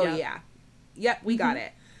 oh, Yep. yep, we got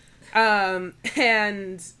it.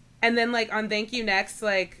 And then, like, on Thank You Next,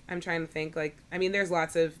 like, I'm trying to think, like, I mean, there's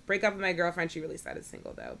lots of, Break Up With My Girlfriend, she released that as a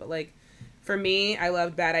single, though. But, like, for me, I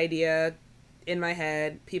loved Bad Idea, In My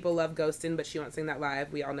Head. People love Ghostin', but she won't sing that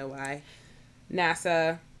live. We all know why.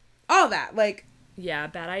 NASA. All that, like. Yeah,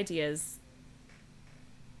 Bad Ideas.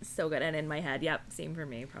 So good. And In My Head. Yep, same for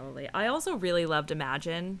me, probably. I also really loved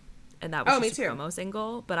Imagine, and that was me just a too. promo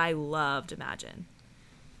single, but I loved Imagine.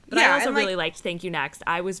 But Yeah, I also and, like, really liked Thank You Next.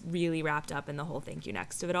 I was really wrapped up in the whole Thank You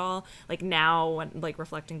Next of it all. Like, now, when, like,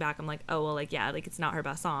 reflecting back, I'm like, oh, well, like, yeah, like, it's not her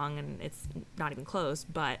best song, and it's not even close,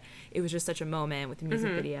 but it was just such a moment with the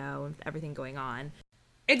music video and everything going on.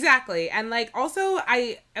 Exactly. And, like, also,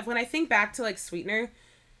 when I think back to, like, Sweetener,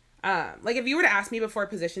 like, if you were to ask me before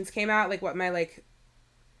Positions came out, like, what my, like,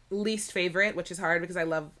 least favorite, which is hard because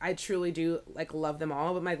I truly do, like, love them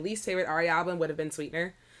all, but my least favorite Ari album would have been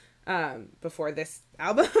Sweetener, before this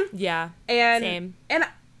album. Yeah, and same. And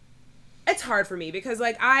it's hard for me because,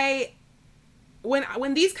 like,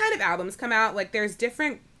 when these kind of albums come out, like, there's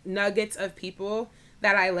different nuggets of people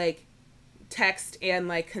that I, like, text and,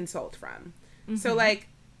 like, consult from. So, like,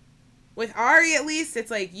 with Ari, at least,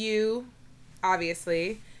 it's, like, you,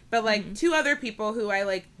 obviously, but, like, two other people who I,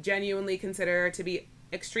 like, genuinely consider to be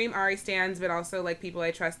extreme Ari stans, but also, like, people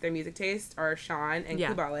I trust their music taste are Sean and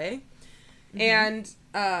Kubale. And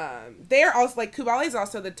they are also, like, Kubale is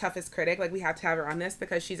also the toughest critic. Like, we have to have her on this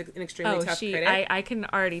because she's an extremely tough critic. I can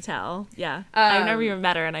already tell. Yeah. I've never even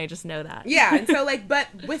met her, and I just know that. Yeah, and so, like, but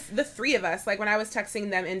with the three of us, like, when I was texting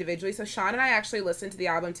them individually, so Sean and I actually listened to the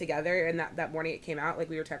album together, and that morning it came out, like,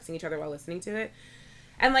 we were texting each other while listening to it.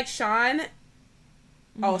 And, like, Sean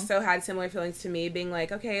also had similar feelings to me, being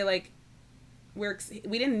like, okay, like,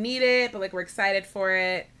 we didn't need it, but, like, we're excited for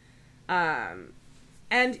it.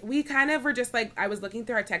 And we kind of were just, like, I was looking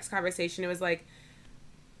through our text conversation. It was like,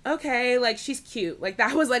 okay, like, she's cute. Like,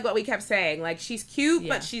 that was, like, what we kept saying. Like, she's cute,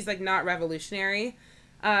 but she's, like, not revolutionary.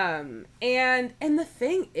 And the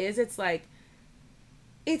thing is, it's, like,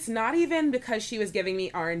 it's not even because she was giving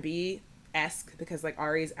me R&B-esque, because, like,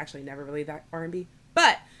 Ari's actually never really that R&B.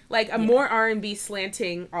 But, like, a more R&B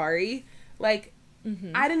slanting Ari, like,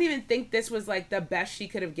 I didn't even think this was, like, the best she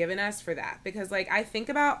could have given us for that. Because, like, I think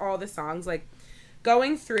about all the songs, like,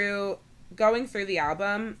 going through the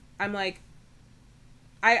album, I'm like,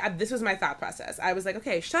 this was my thought process. I was like,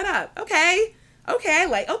 okay, shut up. Okay,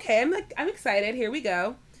 like, okay, I'm excited. Here we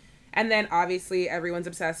go. And then obviously everyone's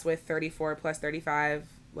obsessed with 34 plus 35,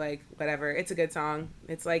 like, whatever. It's a good song.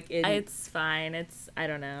 It's like it's fine. I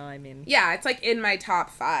don't know. I mean, yeah, it's like in my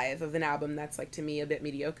top 5 of an album that's, like, to me a bit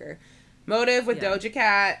mediocre. Motive with Doja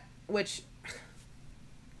Cat, which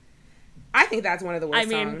I think that's one of the worst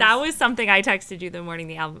songs. That was something I texted you the morning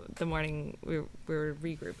we were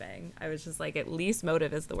regrouping. I was just like, at least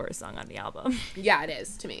Motive is the worst song on the album. Yeah, it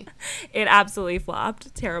is to me. It absolutely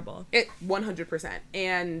flopped. Terrible. It 100%.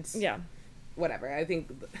 And yeah, whatever. I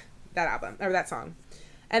think that album or that song.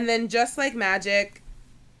 And then Just Like Magic,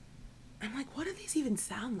 I'm like, what do these even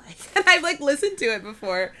sound like? And I've, like, listened to it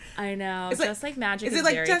before. I know. It's Just Like Magic is it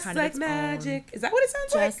like very Just kind Like of its Magic? own. Is that what it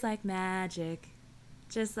sounds like? Just Like Magic.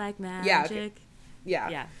 Just Like Magic. Yeah. Okay.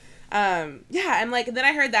 Yeah. Yeah. Yeah, and, like, then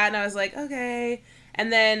I heard that and I was like, okay.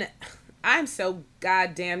 And then I'm so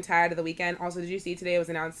goddamn tired of The Weeknd. Also, did you see today it was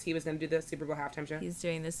announced he was going to do the Super Bowl halftime show? He's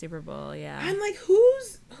doing the Super Bowl, yeah. I'm like,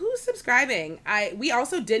 who's subscribing? We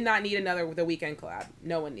also did not need another The Weeknd collab.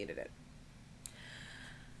 No one needed it.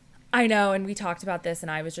 I know, and we talked about this, and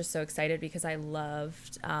I was just so excited because I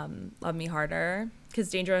loved Love Me Harder, because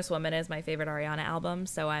Dangerous Woman is my favorite Ariana album,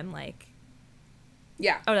 so I'm like...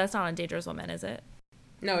 Yeah. Oh, that's not on Dangerous Woman, is it?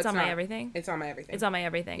 No, it's on not. My Everything? It's on My Everything. It's on My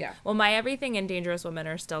Everything. Yeah. Well, My Everything and Dangerous Woman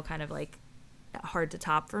are still kind of, like, hard to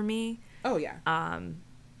top for me. Oh, yeah.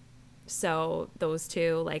 So those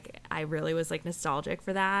two, like, I really was, like, nostalgic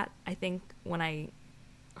for that. I think when I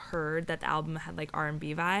heard that the album had, like,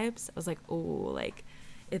 R&B vibes, I was like, oh, like...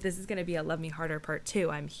 if this is going to be a Love Me Harder Part 2,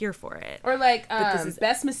 I'm here for it. Or, like, this is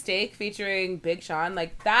Best Mistake featuring Big Sean.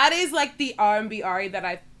 Like, that is, like, the R&B Ari that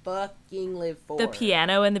I fucking live for. The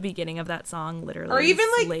piano in the beginning of that song literally or even,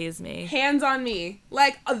 like, slays me. Hands on Me.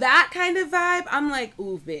 Like, that kind of vibe, I'm like,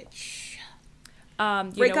 ooh, bitch.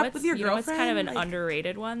 Break up with your You know what's kind of an girlfriend? Like,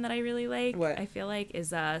 underrated one that I really like? What? I feel like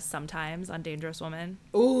is Sometimes on Dangerous Woman.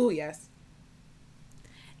 Ooh, yes.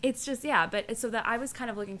 It's just, yeah, but so that I was kind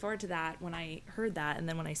of looking forward to that when I heard that, and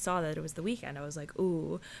then when I saw that it was The Weeknd, I was like,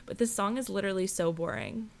 ooh, but this song is literally so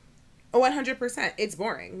boring. Oh, 100%. It's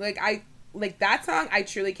boring. Like, that song, I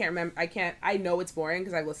truly can't remember. I know it's boring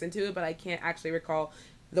because I've listened to it, but I can't actually recall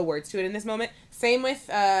the words to it in this moment. Same with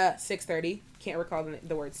 6:30. Can't recall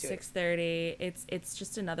the words to it. 6:30. It's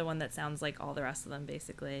just another one that sounds like all the rest of them,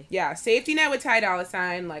 basically. Yeah, Safety Net with Ty Dolla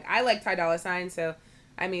 $ign. Like, I like Ty Dolla $ign, so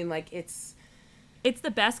I mean, like, it's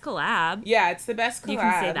the best collab. Yeah, it's the best collab. You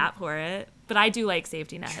can say that for it. But I do like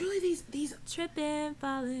Safety Net. Truly, these tripping,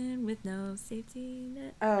 falling with no safety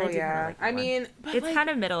net. Oh yeah, I mean, but it's like, kind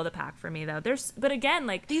of middle of the pack for me though. But again,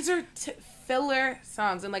 like these are filler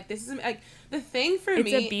songs, and like this is like the thing for me.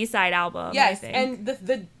 It's a B-side album. Yes, I think.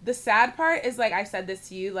 and the sad part is, like, I said this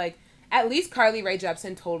to you, like, at least Carly Rae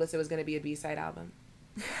Jepsen told us it was going to be a B-side album.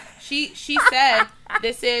 She said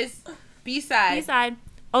this is B-side. B-side.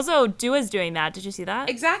 Also, Dua's doing that. Did you see that?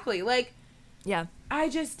 Exactly. Like, yeah.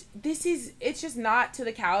 It's just not to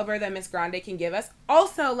the caliber that Miss Grande can give us.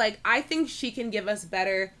 Also, like, I think she can give us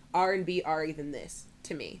better R&B Ari than this,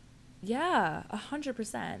 to me. Yeah,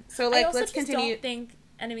 100%. So, like, I also let's continue. Don't think,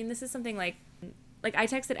 and I mean, this is something like I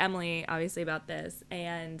texted Emily, obviously, about this,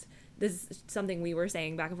 and this is something we were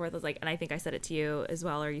saying back and forth. I was like, and I think I said it to you as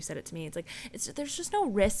well, or you said it to me. It's like, there's just no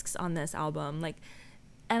risks on this album. Like,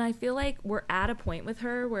 and I feel like we're at a point with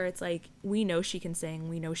her where it's like, we know she can sing.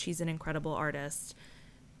 We know she's an incredible artist.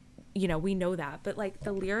 You know, we know that. But, like,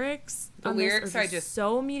 the lyrics are just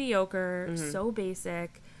so mediocre, so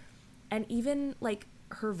basic. And even, like,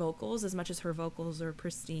 her vocals, as much as her vocals are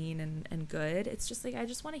pristine and good, it's just, like, I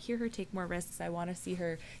just want to hear her take more risks. I want to see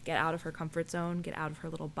her get out of her comfort zone, get out of her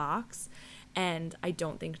little box. And I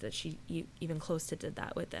don't think that she even close to did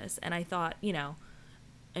that with this. And I thought, you know,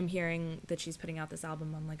 I'm hearing that she's putting out this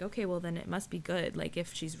album. I'm like, okay, well, then it must be good. Like,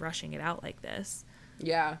 if she's rushing it out like this.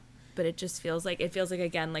 Yeah. But it feels like,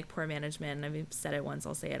 again, like poor management. I've said it once,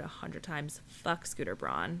 I'll say it 100 times. Fuck Scooter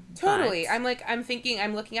Braun. Totally. I'm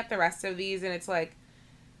looking at the rest of these, and it's like,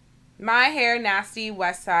 My Hair, Nasty,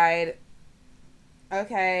 West Side.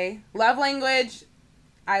 Okay. Love Language,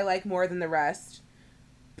 I like more than the rest.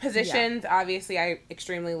 Positions, obviously, I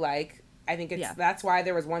extremely like. I think that's why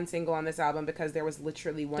there was one single on this album, because there was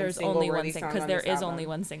literally one single worthy song on this album. Because there is only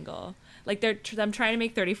one single. Like, I'm trying to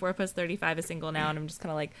make 34 plus 35 a single now, and I'm just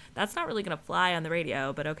kind of like, that's not really going to fly on the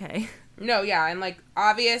radio, but okay. No, yeah, and, like,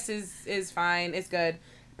 Obvious is fine. It's good.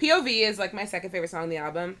 POV is, like, my second favorite song on the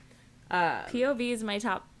album. POV is my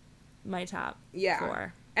top yeah.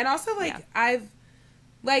 4. And also, like, I've,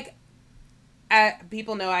 like,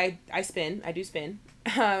 people know I spin. I do spin.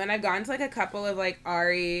 And I've gone to, like, a couple of, like,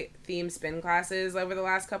 Ari-themed spin classes over the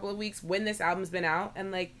last couple of weeks when this album's been out.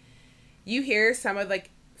 And, like, you hear some of, like,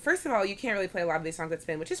 first of all, you can't really play a lot of these songs at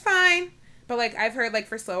spin, which is fine. But, like, I've heard, like,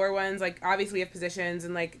 for slower ones, like, obviously we have Positions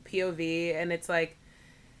and, like, POV. And it's, like,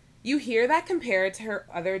 you hear that compared to her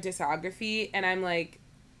other discography. And I'm, like,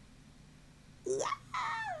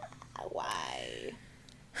 why?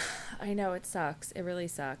 I know, it sucks. It really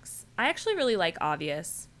sucks. I actually really like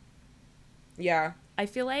Obvious. Yeah. I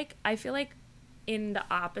feel like in the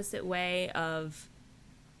opposite way of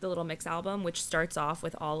the Little Mix album, which starts off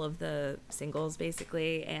with all of the singles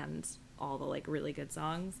basically and all the, like, really good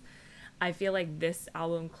songs, I feel like this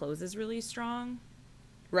album closes really strong.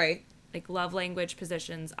 Right. Like, Love Language,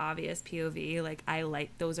 Positions, Obvious, POV, like, I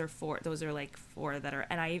like, those are like four that are,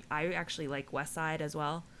 and I actually like West Side as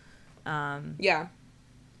well. Yeah.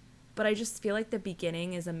 But I just feel like the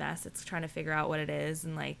beginning is a mess. It's trying to figure out what it is.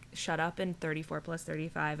 And, like, Shut Up and 34 plus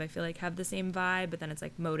 35, I feel like have the same vibe. But then it's,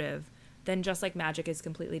 like, Motive. Then Just Like Magic is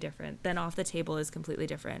completely different. Then Off the Table is completely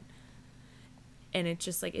different. And it's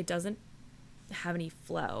just, like, it doesn't have any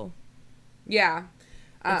flow. Yeah.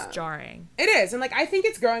 It's jarring. It is. And, like, I think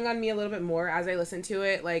it's growing on me a little bit more as I listen to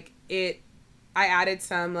it. Like, I added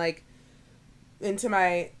some, like, into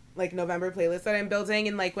my, like, November playlist that I'm building.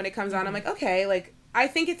 And, like, when it comes on, I'm like, okay, like, I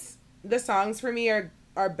think the songs for me are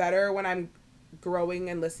better when I'm growing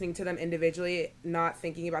and listening to them individually, not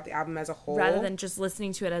thinking about the album as a whole. Rather than just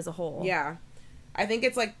listening to it as a whole. Yeah. I think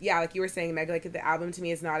it's like, yeah, like you were saying, Meg, like the album to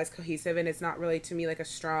me is not as cohesive, and it's not really to me like a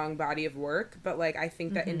strong body of work, but like I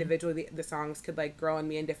think that individually the songs could like grow on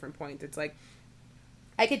me in different points. It's like,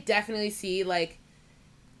 I could definitely see like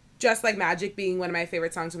Just Like Magic being one of my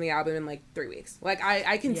favorite songs from the album in like 3 weeks. Like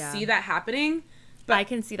I can see that happening. But I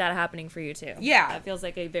can see that happening for you too. Yeah. That feels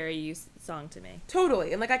like a very you song to me.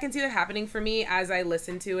 Totally. And like I can see that happening for me as I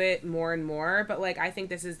listen to it more and more. But like I think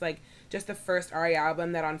this is like just the first Ari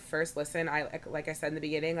album that on first listen, I like I said in the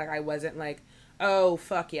beginning, like I wasn't like, oh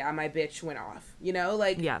fuck yeah, my bitch went off. You know?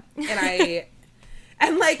 Like yeah.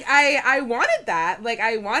 And like I wanted that. Like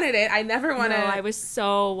I wanted it. I never wanted No, I was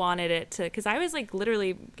so wanted it to, because I was like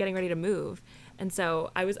literally getting ready to move. And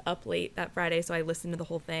so I was up late that Friday, so I listened to the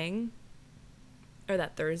whole thing. Or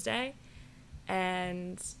that Thursday,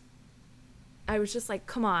 and I was just like,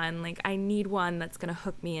 come on, like I need one that's gonna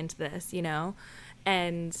hook me into this, you know.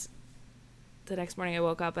 And the next morning I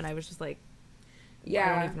woke up and I was just like, I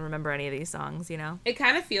don't even remember any of these songs, you know. It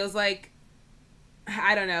kind of feels like,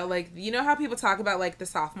 I don't know, like, you know how people talk about like the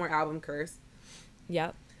sophomore album curse?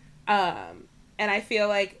 Yep. And I feel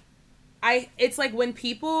like it's like when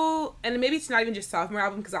people, and maybe it's not even just sophomore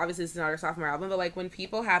album, because obviously this is not a sophomore album, but like when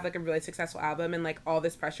people have like a really successful album and like all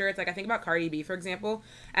this pressure, it's like, I think about Cardi B, for example,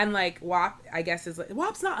 and like WAP, I guess is like,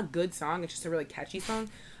 WAP's not a good song, it's just a really catchy song.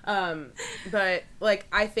 But like,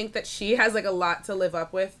 I think that she has like a lot to live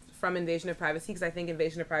up with from Invasion of Privacy, because I think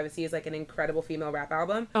Invasion of Privacy is like an incredible female rap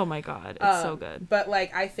album. Oh my god, it's so good. But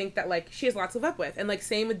like, I think that like she has lots to live up with, and like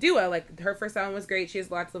same with Dua, like her first album was great, she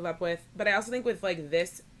has lots to live up with. But I also think with like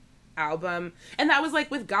this album, and that was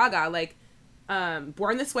like with Gaga, like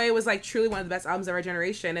Born This Way was like truly one of the best albums of our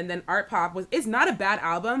generation, and then Art Pop is not a bad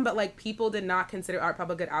album, but like people did not consider Art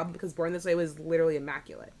Pop a good album because Born This Way was literally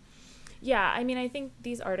immaculate. Yeah, I mean, I think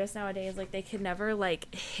these artists nowadays, like, they could never,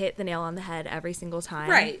 like, hit the nail on the head every single time.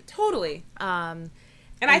 Right, totally. And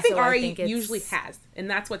I think so Ari usually has, and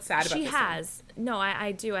that's what's sad about this. She has. Song. No,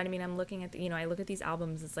 I do. I mean, I'm looking at, I look at these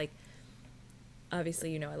albums, it's like,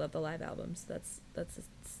 obviously, I love the live albums. That's a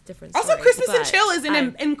different story. Also, Christmas and Chill is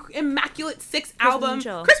an immaculate Christmas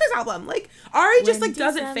album. Like, Ari just, like,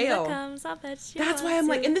 doesn't fail. That's why I'm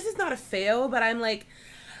like, and this is not a fail, but I'm like,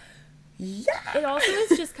 yeah. It also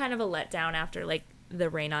is just kind of a letdown after, like, the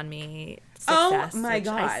Rain on Me success. Oh, my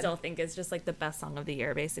God. I still think is just, like, the best song of the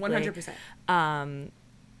year, basically. 100%.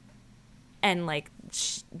 And, like,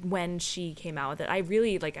 when she came out with it, I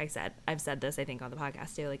really, like I said, I've said this, I think, on the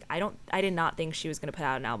podcast, too. Like, I did not think she was going to put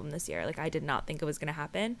out an album this year. Like, I did not think it was going to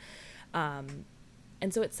happen. And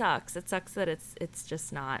so it sucks. It sucks that it's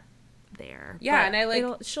just not there. Yeah, but and I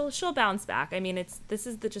like she'll bounce back. I mean, this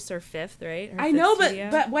is just her fifth, right? I know,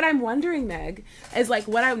 but what I'm wondering, Meg, is like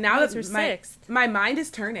what I now that her sixth. My mind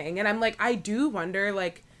is turning, and I'm like, I do wonder,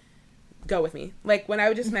 like, go with me. Like when I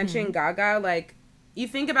was just mentioning Gaga, like you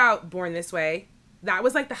think about Born This Way, that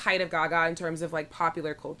was like the height of Gaga in terms of like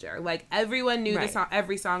popular culture. Like everyone knew the song,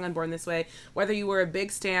 every song on Born This Way, whether you were a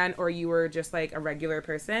big stan or you were just like a regular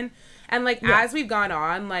person. And like as we've gone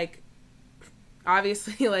on, like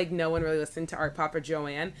obviously, like, no one really listened to Art Pop or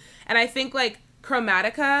Joanne. And I think, like,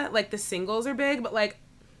 Chromatica, like, the singles are big, but, like,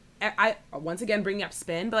 I once again, bringing up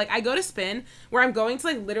Spin, but, like, I go to Spin, where I'm going to,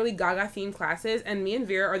 like, literally Gaga-themed classes, and me and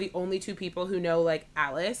Vera are the only two people who know, like,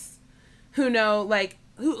 Alice, who know, like,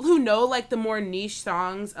 who know, like, the more niche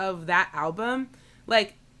songs of that album.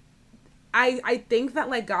 Like, I think that,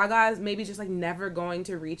 like, Gaga is maybe just, like, never going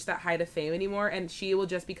to reach that height of fame anymore, and she will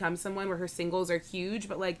just become someone where her singles are huge,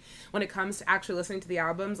 but, like, when it comes to actually listening to the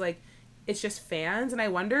albums, like, it's just fans, and I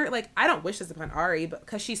wonder, like, I don't wish this upon Ari, but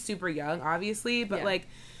because she's super young, obviously, but, like,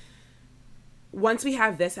 once we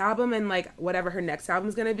have this album and, like, whatever her next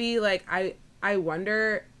album's gonna be, like, I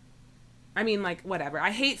wonder, I mean, like, whatever.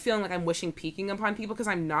 I hate feeling like I'm wishing peaking upon people, because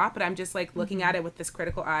I'm not, but I'm just, like, looking at it with this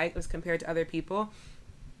critical eye as compared to other people.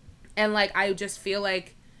 And, like, I just feel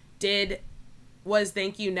like was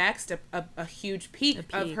Thank You Next a huge peak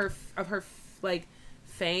of her like,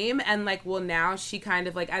 fame. And, like, well, now she kind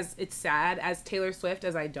of, like, as it's sad, as Taylor Swift,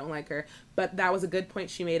 as I don't like her, but that was a good point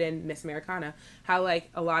she made in Miss Americana. How, like,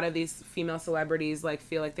 a lot of these female celebrities, like,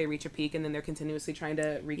 feel like they reach a peak and then they're continuously trying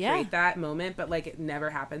to recreate that moment. But, like, it never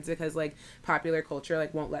happens because, like, popular culture,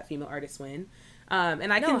 like, won't let female artists win.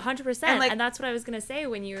 And I no, 100%. And that's what I was going to say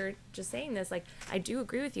when you were just saying this. Like, I do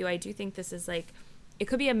agree with you. I do think this is, like, it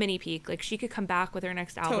could be a mini peak. Like, she could come back with her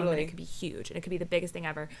next album and it could be huge and it could be the biggest thing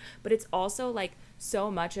ever. But it's also, like,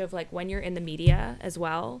 so much of, like, when you're in the media as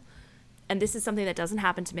well, and this is something that doesn't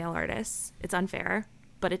happen to male artists. It's unfair,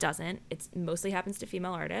 but it doesn't. It mostly happens to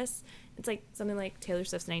female artists. It's like something like Taylor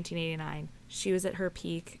Swift's 1989. She was at her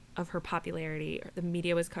peak of her popularity. The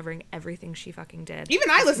media was covering everything she fucking did. Even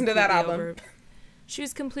I listened to that album. She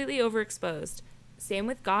was completely overexposed. Same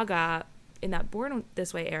with Gaga in that Born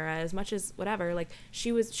This Way era, as much as whatever, like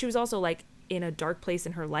she was also like in a dark place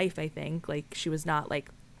in her life, I think. Like she was not like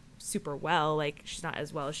super well, like she's not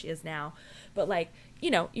as well as she is now. But like,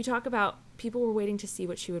 you talk about people were waiting to see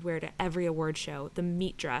what she would wear to every award show, the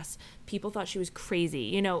meat dress. People thought she was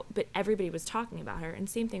crazy, but everybody was talking about her. And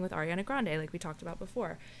same thing with Ariana Grande, like we talked about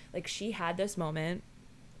before. Like she had this moment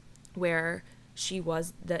where she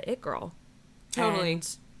was the it girl. Totally.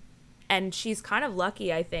 And she's kind of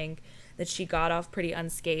lucky, I think, that she got off pretty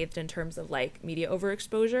unscathed in terms of like media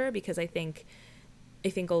overexposure, because I think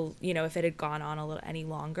if it had gone on a little any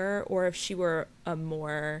longer, or if she were a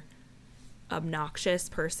more obnoxious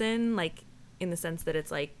person, like in the sense that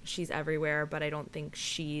it's like she's everywhere, but I don't think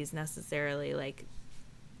she's necessarily like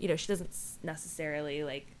you know, she doesn't necessarily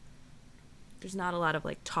like, there's not a lot of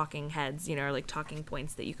like talking heads, you know, or like talking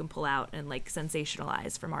points that you can pull out and like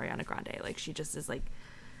sensationalize from Ariana Grande. Like she just is like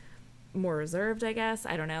more reserved, I guess.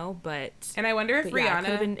 I don't know, and I wonder if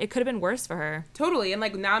Rihanna, it could have been worse for her. Totally. And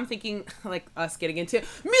like now I'm thinking like us getting into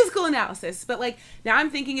musical analysis, but like now I'm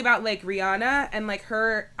thinking about like Rihanna and like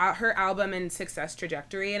her album and success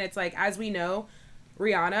trajectory, and it's like, as we know,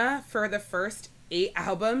 Rihanna for the first 8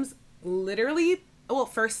 albums, literally, well,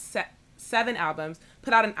 first 7 albums,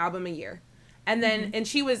 put out an album a year. And then, and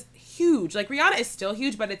she was huge. Like, Rihanna is still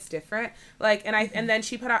huge, but it's different. Like, and then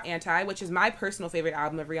she put out Anti, which is my personal favorite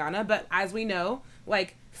album of Rihanna. But as we know,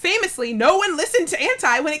 like, famously, no one listened to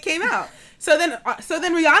Anti when it came out. So then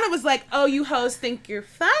Rihanna was like, oh, you hoes think you're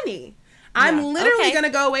funny. I'm literally going to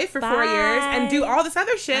go away for 4 years and do all this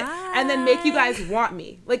other shit and then make you guys want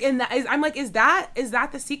me. Like, I'm like, is that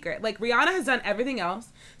the secret? Like, Rihanna has done everything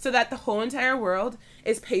else so that the whole entire world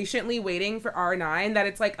is patiently waiting for R9, that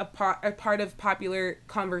it's like a part of popular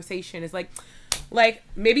conversation is like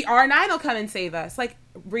maybe R9 will come and save us. Like,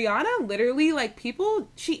 Rihanna literally, like,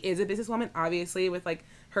 she is a businesswoman, obviously, with like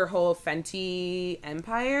her whole Fenty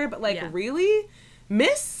empire, but like really,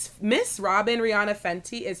 Miss Robin Rihanna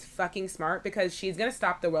Fenty is fucking smart, because she's gonna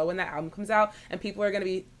stop the world when that album comes out, and people are gonna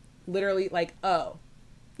be literally like, oh,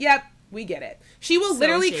 yep, we get it. She will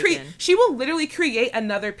literally create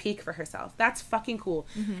another peak for herself. That's fucking cool.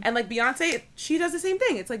 And like Beyonce, she does the same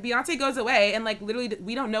thing. It's like Beyonce goes away and like literally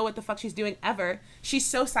we don't know what the fuck she's doing ever. She's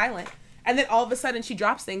so silent, and then all of a sudden she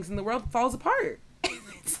drops things and the world falls apart.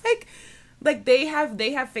 It's like they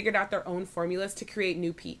have figured out their own formulas to create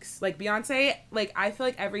new peaks. Like Beyonce, like I feel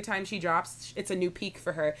like every time she drops, it's a new peak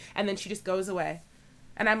for her, and then she just goes away.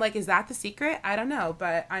 And I'm like, is that the secret? I don't know,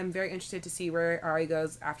 but I'm very interested to see where Ari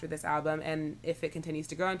goes after this album, and if it continues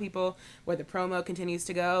to grow on people, where the promo continues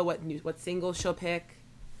to go, what singles she'll pick.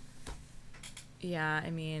 Yeah,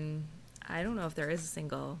 I mean, I don't know if there is a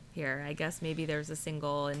single here. I guess maybe there's a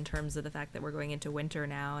single in terms of the fact that we're going into winter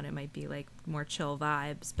now, and it might be like more chill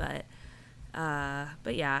vibes, but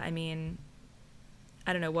yeah, I mean,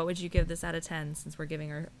 I don't know. What would you give this out of 10 since we're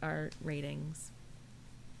giving our ratings?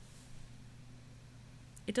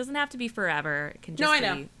 It doesn't have to be forever. It can just be...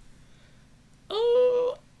 No, I know.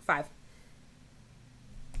 Oh, 5.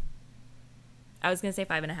 I was going to say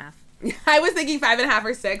 5.5. I was thinking 5.5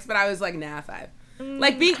 or 6, but I was like, nah, 5.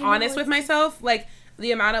 Like, being honest with myself, like,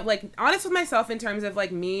 the amount of, like, honest with myself in terms of,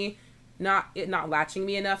 like, me not latching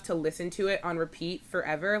me enough to listen to it on repeat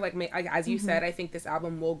forever. Like, as you said, I think this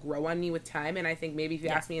album will grow on me with time, and I think maybe if you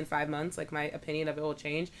ask me in 5 months, like, my opinion of it will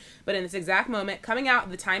change. But in this exact moment, coming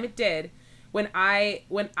out the time it did, when I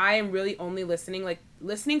am really only listening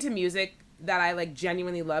to music that I like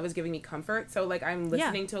genuinely love is giving me comfort. So like I'm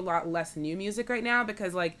listening to a lot less new music right now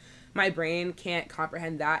because like my brain can't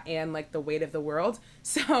comprehend that and like the weight of the world.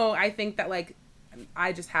 So I think that like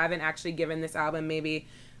I just haven't actually given this album maybe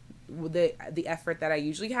the effort that I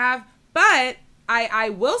usually have. But I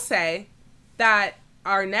will say that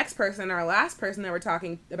our last person that we're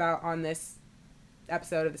talking about on this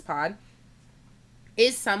episode of this pod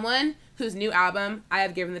is someone whose new album I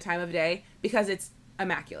have given the time of day because it's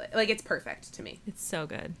immaculate. Like, it's perfect to me. It's so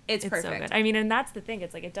good. It's perfect. So good. I mean, and that's the thing.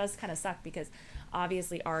 It's like, it does kind of suck because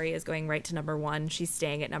obviously Ari is going right to number 1. She's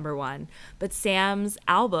staying at number 1. But Sam's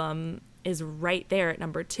album is right there at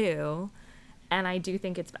number 2. And I do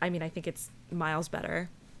think I think it's miles better.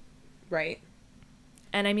 Right.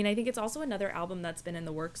 And I mean, I think it's also another album that's been in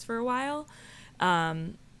the works for a while.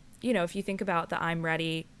 You know, if you think about the I'm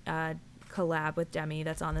Ready collab with Demi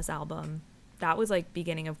that's on this album, that was like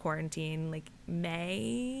beginning of quarantine, like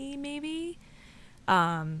May maybe,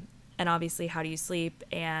 and obviously How Do You Sleep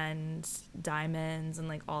and Diamonds and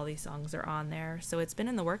like all these songs are on there, so it's been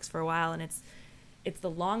in the works for a while, and it's the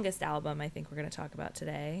longest album I think we're going to talk about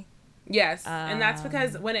today. Yes. And that's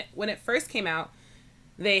because when it first came out,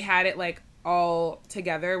 they had it like all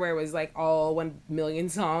together where it was like all 1 million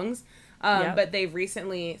songs. But they've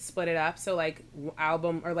recently split it up. So like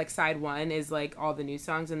album or like side 1 is like all the new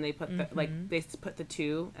songs, and they put they put the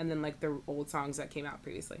 2 and then like the old songs that came out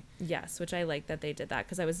previously. Yes, which I like that they did that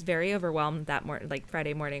because I was very overwhelmed that like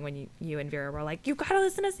Friday morning when you and Vera were like, you gotta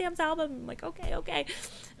listen to Sam's album. I'm like, okay.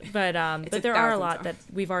 But there are a lot songs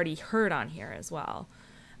that we've already heard on here as well.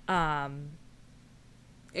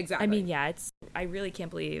 Exactly. I mean, yeah, I really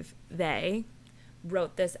can't believe they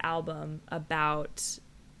wrote this album about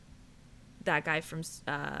that guy from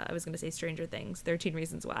I was going to say Stranger Things, 13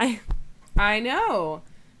 Reasons Why. I know.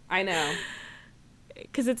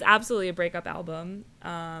 Because it's absolutely a breakup album.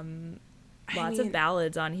 Lots of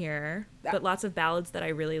ballads on here, but lots of ballads that I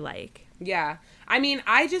really like. Yeah. I mean,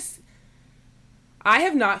 I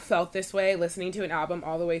have not felt this way listening to an album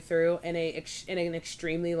all the way through in an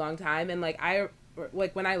extremely long time. And like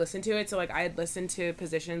when I listened to it, so like I had listened to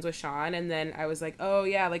Positions with Sean, and then I was like, oh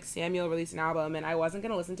yeah, like Samuel released an album, and I wasn't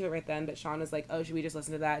gonna listen to it right then, but Sean was like, oh, should we just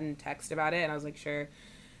listen to that and text about it? And I was like, sure.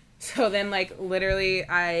 So then like literally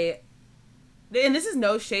and this is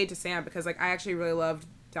no shade to Sam, because like I actually really loved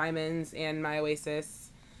Diamonds and My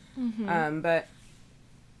Oasis, but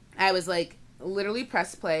I was like literally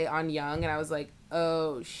pressed play on Young, and I was like,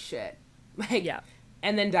 oh shit, like Yeah.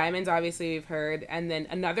 And then Diamonds, obviously, we've heard. And then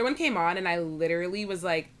another one came on, and I literally was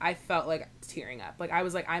like, I felt like tearing up. Like, I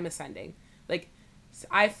was like, I'm ascending. Like,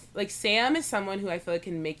 Sam is someone who I feel like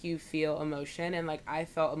can make you feel emotion. And, like, I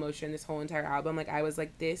felt emotion this whole entire album. Like, I was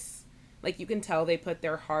like, this, like, you can tell they put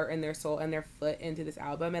their heart and their soul and their foot into this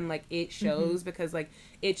album. And, like, it shows because, like,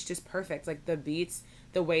 it's just perfect. Like, the beats,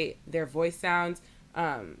 the way their voice sounds,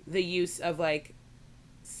 the use of, like,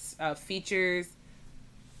 features.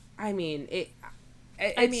 I mean,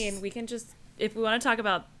 I mean, we can just, if we want to talk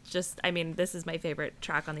about just, I mean, this is my favorite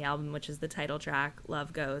track on the album, which is the title track,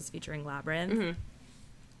 Love Goes, featuring Labyrinth. Mm-hmm.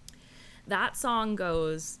 That song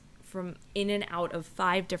goes from in and out of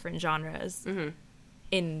 5 different genres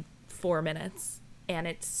in 4 minutes. And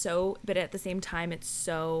it's so, but at the same time, it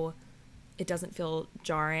doesn't feel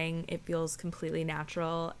jarring. It feels completely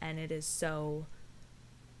natural, and it's so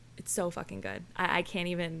fucking good. I can't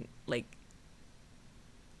even, like,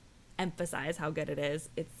 emphasize how good it is.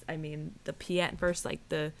 It's, I mean, the piano first, like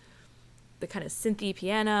the kind of synthy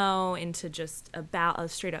piano into just a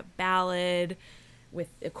straight up ballad with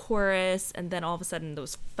a chorus, and then all of a sudden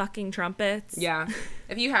those fucking trumpets. Yeah.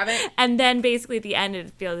 If you haven't. And then basically at the end it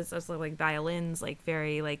feels it's also like violins, like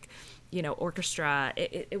very like, you know, orchestra.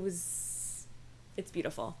 It's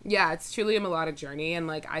beautiful. Yeah, it's truly a melodic journey, and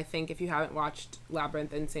like I think if you haven't watched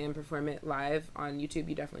Labyrinth and Sam perform it live on YouTube,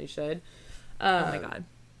 you definitely should. Oh my god.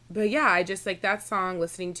 But yeah, I just like that song,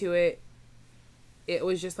 listening to it, it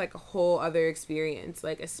was just like a whole other experience.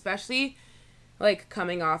 Like, especially like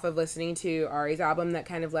coming off of listening to Ari's album, that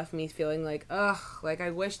kind of left me feeling like, ugh, like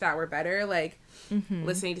I wish that were better. Like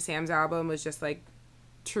listening to Sam's album was just like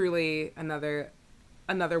truly another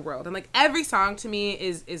world. And like every song to me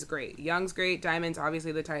is great. Young's great. Diamonds,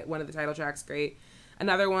 obviously one of the title tracks, great.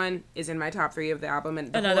 Another one is in my top 3 of the album,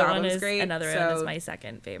 and the whole album's great. Another one is my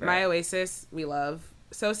second favorite. My Oasis, we love.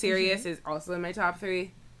 So Serious is also in my top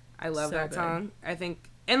 3. I love so that song. I think,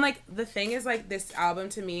 and like the thing is, like, this album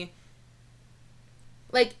to me,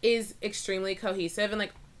 like, is extremely cohesive, and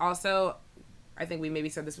like also, I think we maybe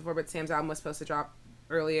said this before, but Sam's album was supposed to drop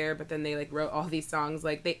earlier, but then they like wrote all these songs.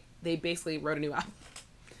 Like they basically wrote a new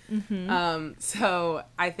album. So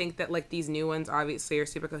I think that like these new ones obviously are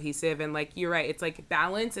super cohesive, and like you're right, it's like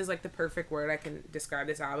balance is like the perfect word I can describe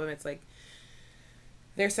this album. It's like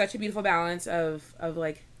there's such a beautiful balance of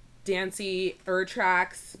like dancey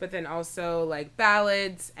tracks, but then also like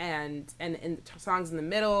ballads and songs in the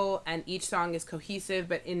middle, and each song is cohesive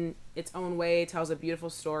but in its own way tells a beautiful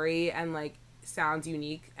story and like sounds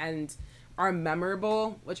unique and are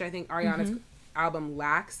memorable, which I think Ariana's album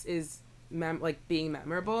lacks, is like being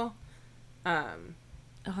memorable.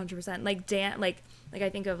 100%. Like I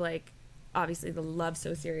think of like obviously the Love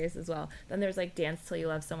So Serious as well. Then there's like Dance Till You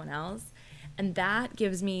Love Someone Else. And that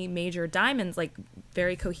gives me Major Diamonds, like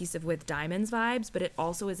very cohesive with Diamonds vibes, but it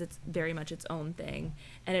also is very much its own thing.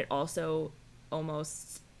 And it also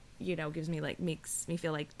almost, you know, gives me like, makes me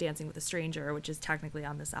feel like Dancing with a Stranger, which is technically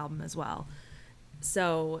on this album as well.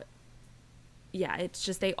 So yeah, it's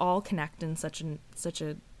just, they all connect in such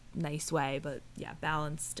a nice way. But yeah,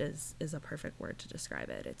 balanced is a perfect word to describe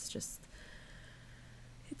it. It's just,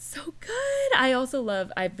 it's so good. I also love,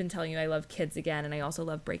 I've been telling you, I love Kids Again, and I also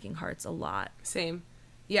love Breaking Hearts a lot. Same.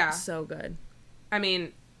 Yeah. So good. I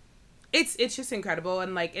mean, it's just incredible,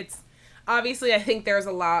 and like it's obviously I think there's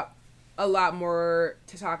a lot more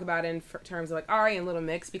to talk about in terms of like Ari and Little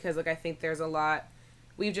Mix, because like I think there's a lot,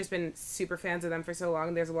 we've just been super fans of them for so long,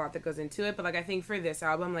 and there's a lot that goes into it, but like I think for this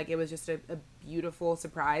album, like it was just a beautiful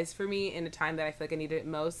surprise for me in a time that I feel like I needed it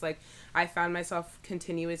most. Like I found myself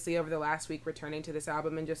continuously over the last week returning to this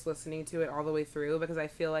album and just listening to it all the way through, because I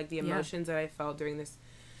feel like the emotions that I felt during this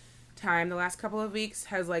time the last couple of weeks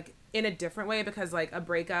has like in a different way, because like a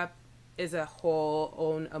breakup is a whole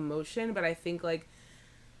own emotion, but I think like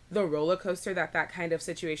the roller coaster that kind of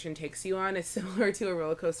situation takes you on is similar to a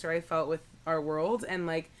roller coaster I felt with Our World. And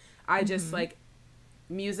like I just like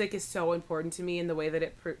music is so important to me in the way that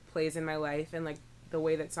it plays in my life, and like the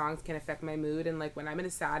way that songs can affect my mood. And like when I'm in a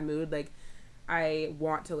sad mood, like I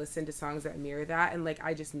want to listen to songs that mirror that, and like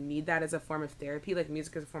I just need that as a form of therapy. Like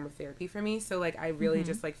music is a form of therapy for me. So like I really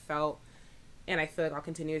just like felt and I feel like I'll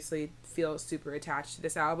continuously feel super attached to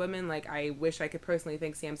this album, and like I wish I could personally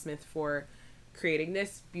thank Sam Smith for creating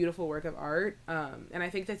this beautiful work of art. And I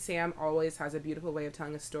think that Sam always has a beautiful way of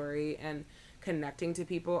telling a story and connecting to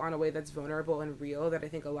people on a way that's vulnerable and real that I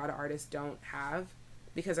think a lot of artists don't have,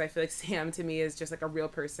 because I feel like Sam to me is just like a real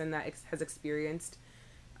person that has experienced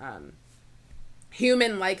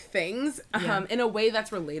human-like things in a way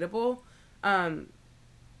that's relatable.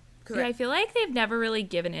 I feel like they've never really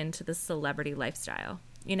given in to the celebrity lifestyle,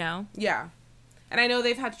 you know? Yeah. And I know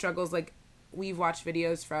they've had struggles. Like, we've watched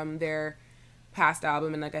videos from their past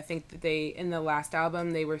album, and like I think that they, in the last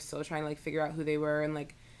album, they were still trying to like figure out who they were, and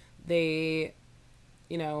like they,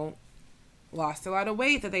 you know, lost a lot of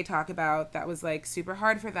weight that they talk about that was like super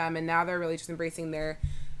hard for them, and now they're really just embracing their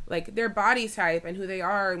like their body type and who they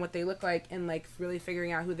are and what they look like, and like really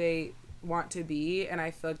figuring out who they want to be. And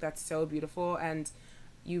I feel like that's so beautiful, and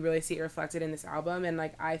you really see it reflected in this album. And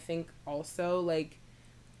like I think also like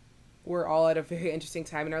we're all at a very interesting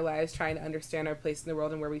time in our lives trying to understand our place in the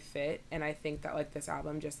world and where we fit, and I think that like this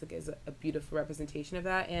album just like is a beautiful representation of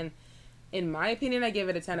that. And in my opinion, I give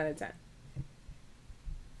it a 10 out of 10.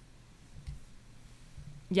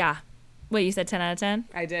 Yeah. Wait, you said 10 out of 10?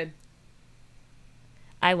 I did.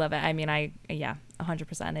 I love it. I mean,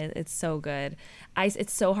 100%. It's so good.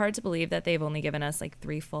 It's so hard to believe that they've only given us like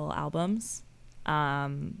 3 full albums. I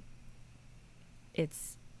mean,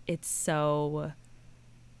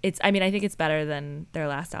 I think it's better than their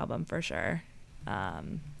last album for sure. I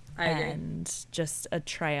agree. And just a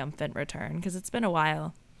triumphant return, because it's been a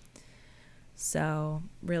while. So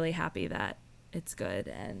really happy that it's good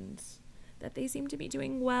and that they seem to be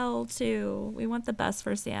doing well too. We want the best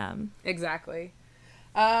for Sam. Exactly.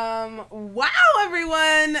 Wow,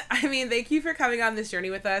 everyone. I mean, thank you for coming on this journey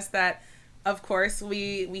with us that, of course,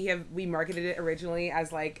 we marketed it originally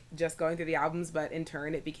as like just going through the albums, but in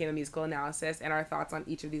turn it became a musical analysis and our thoughts on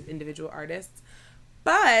each of these individual artists.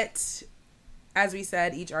 But as we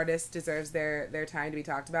said, each artist deserves their time to be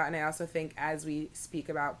talked about. And I also think as we speak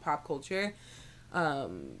about pop culture,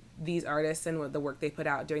 these artists and what the work they put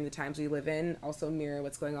out during the times we live in also mirror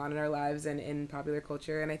what's going on in our lives and in popular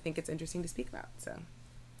culture. And I think it's interesting to speak about. So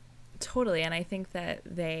totally. And I think that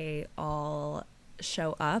they all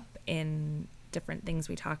show up in different things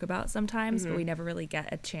we talk about sometimes, but we never really get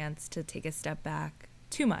a chance to take a step back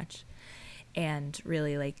too much and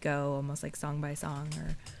really like go almost like song by song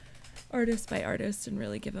or artist by artist and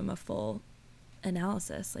really give them a full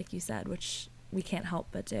analysis, like you said, which we can't help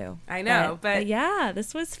but do. I know, but yeah,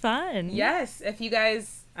 this was fun. Yes, if you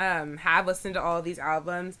guys have listened to all of these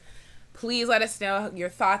albums, please let us know your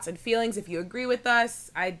thoughts and feelings if you agree with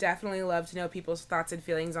us. I definitely love to know people's thoughts and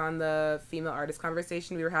feelings on the female artist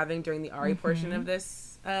conversation we were having during the Ari portion of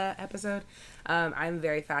this episode. I'm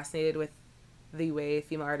very fascinated with the way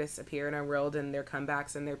female artists appear in our world and their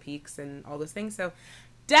comebacks and their peaks and all those things. So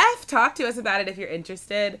talk to us about it if you're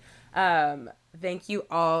interested. Thank you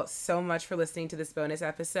all so much for listening to this bonus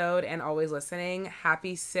episode and always listening.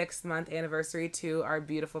 Happy 6th month anniversary to our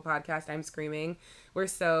beautiful podcast, I'm Screaming. We're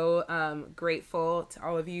so grateful to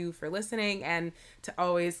all of you for listening and to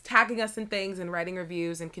always tagging us in things and writing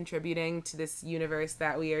reviews and contributing to this universe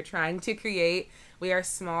that we are trying to create. We are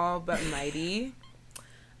small but mighty.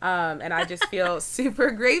 And I just feel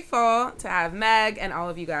super grateful to have Meg and all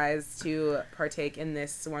of you guys to partake in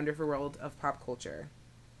this wonderful world of pop culture.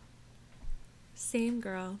 Same,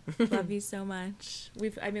 girl. Love you so much. We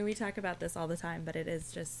talk about this all the time, but it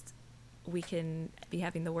is just, we can be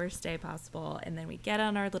having the worst day possible, and then we get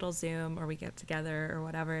on our little Zoom or we get together or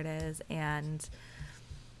whatever it is, and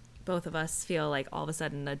both of us feel like all of a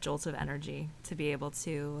sudden a jolt of energy to be able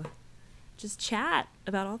to just chat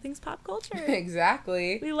about all things pop culture.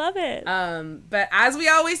 Exactly. We love it. But as we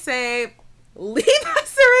always say, leave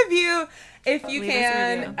us a review if you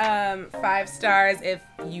can. 5 stars if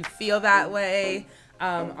you feel that way.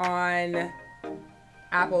 On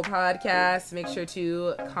Apple Podcasts, make sure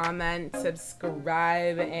to comment,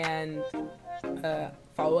 subscribe, and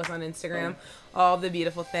follow us on Instagram. All the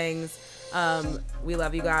beautiful things. We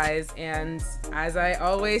love you guys, and as I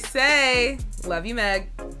always say, love you, Meg.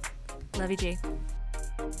 Love you, G.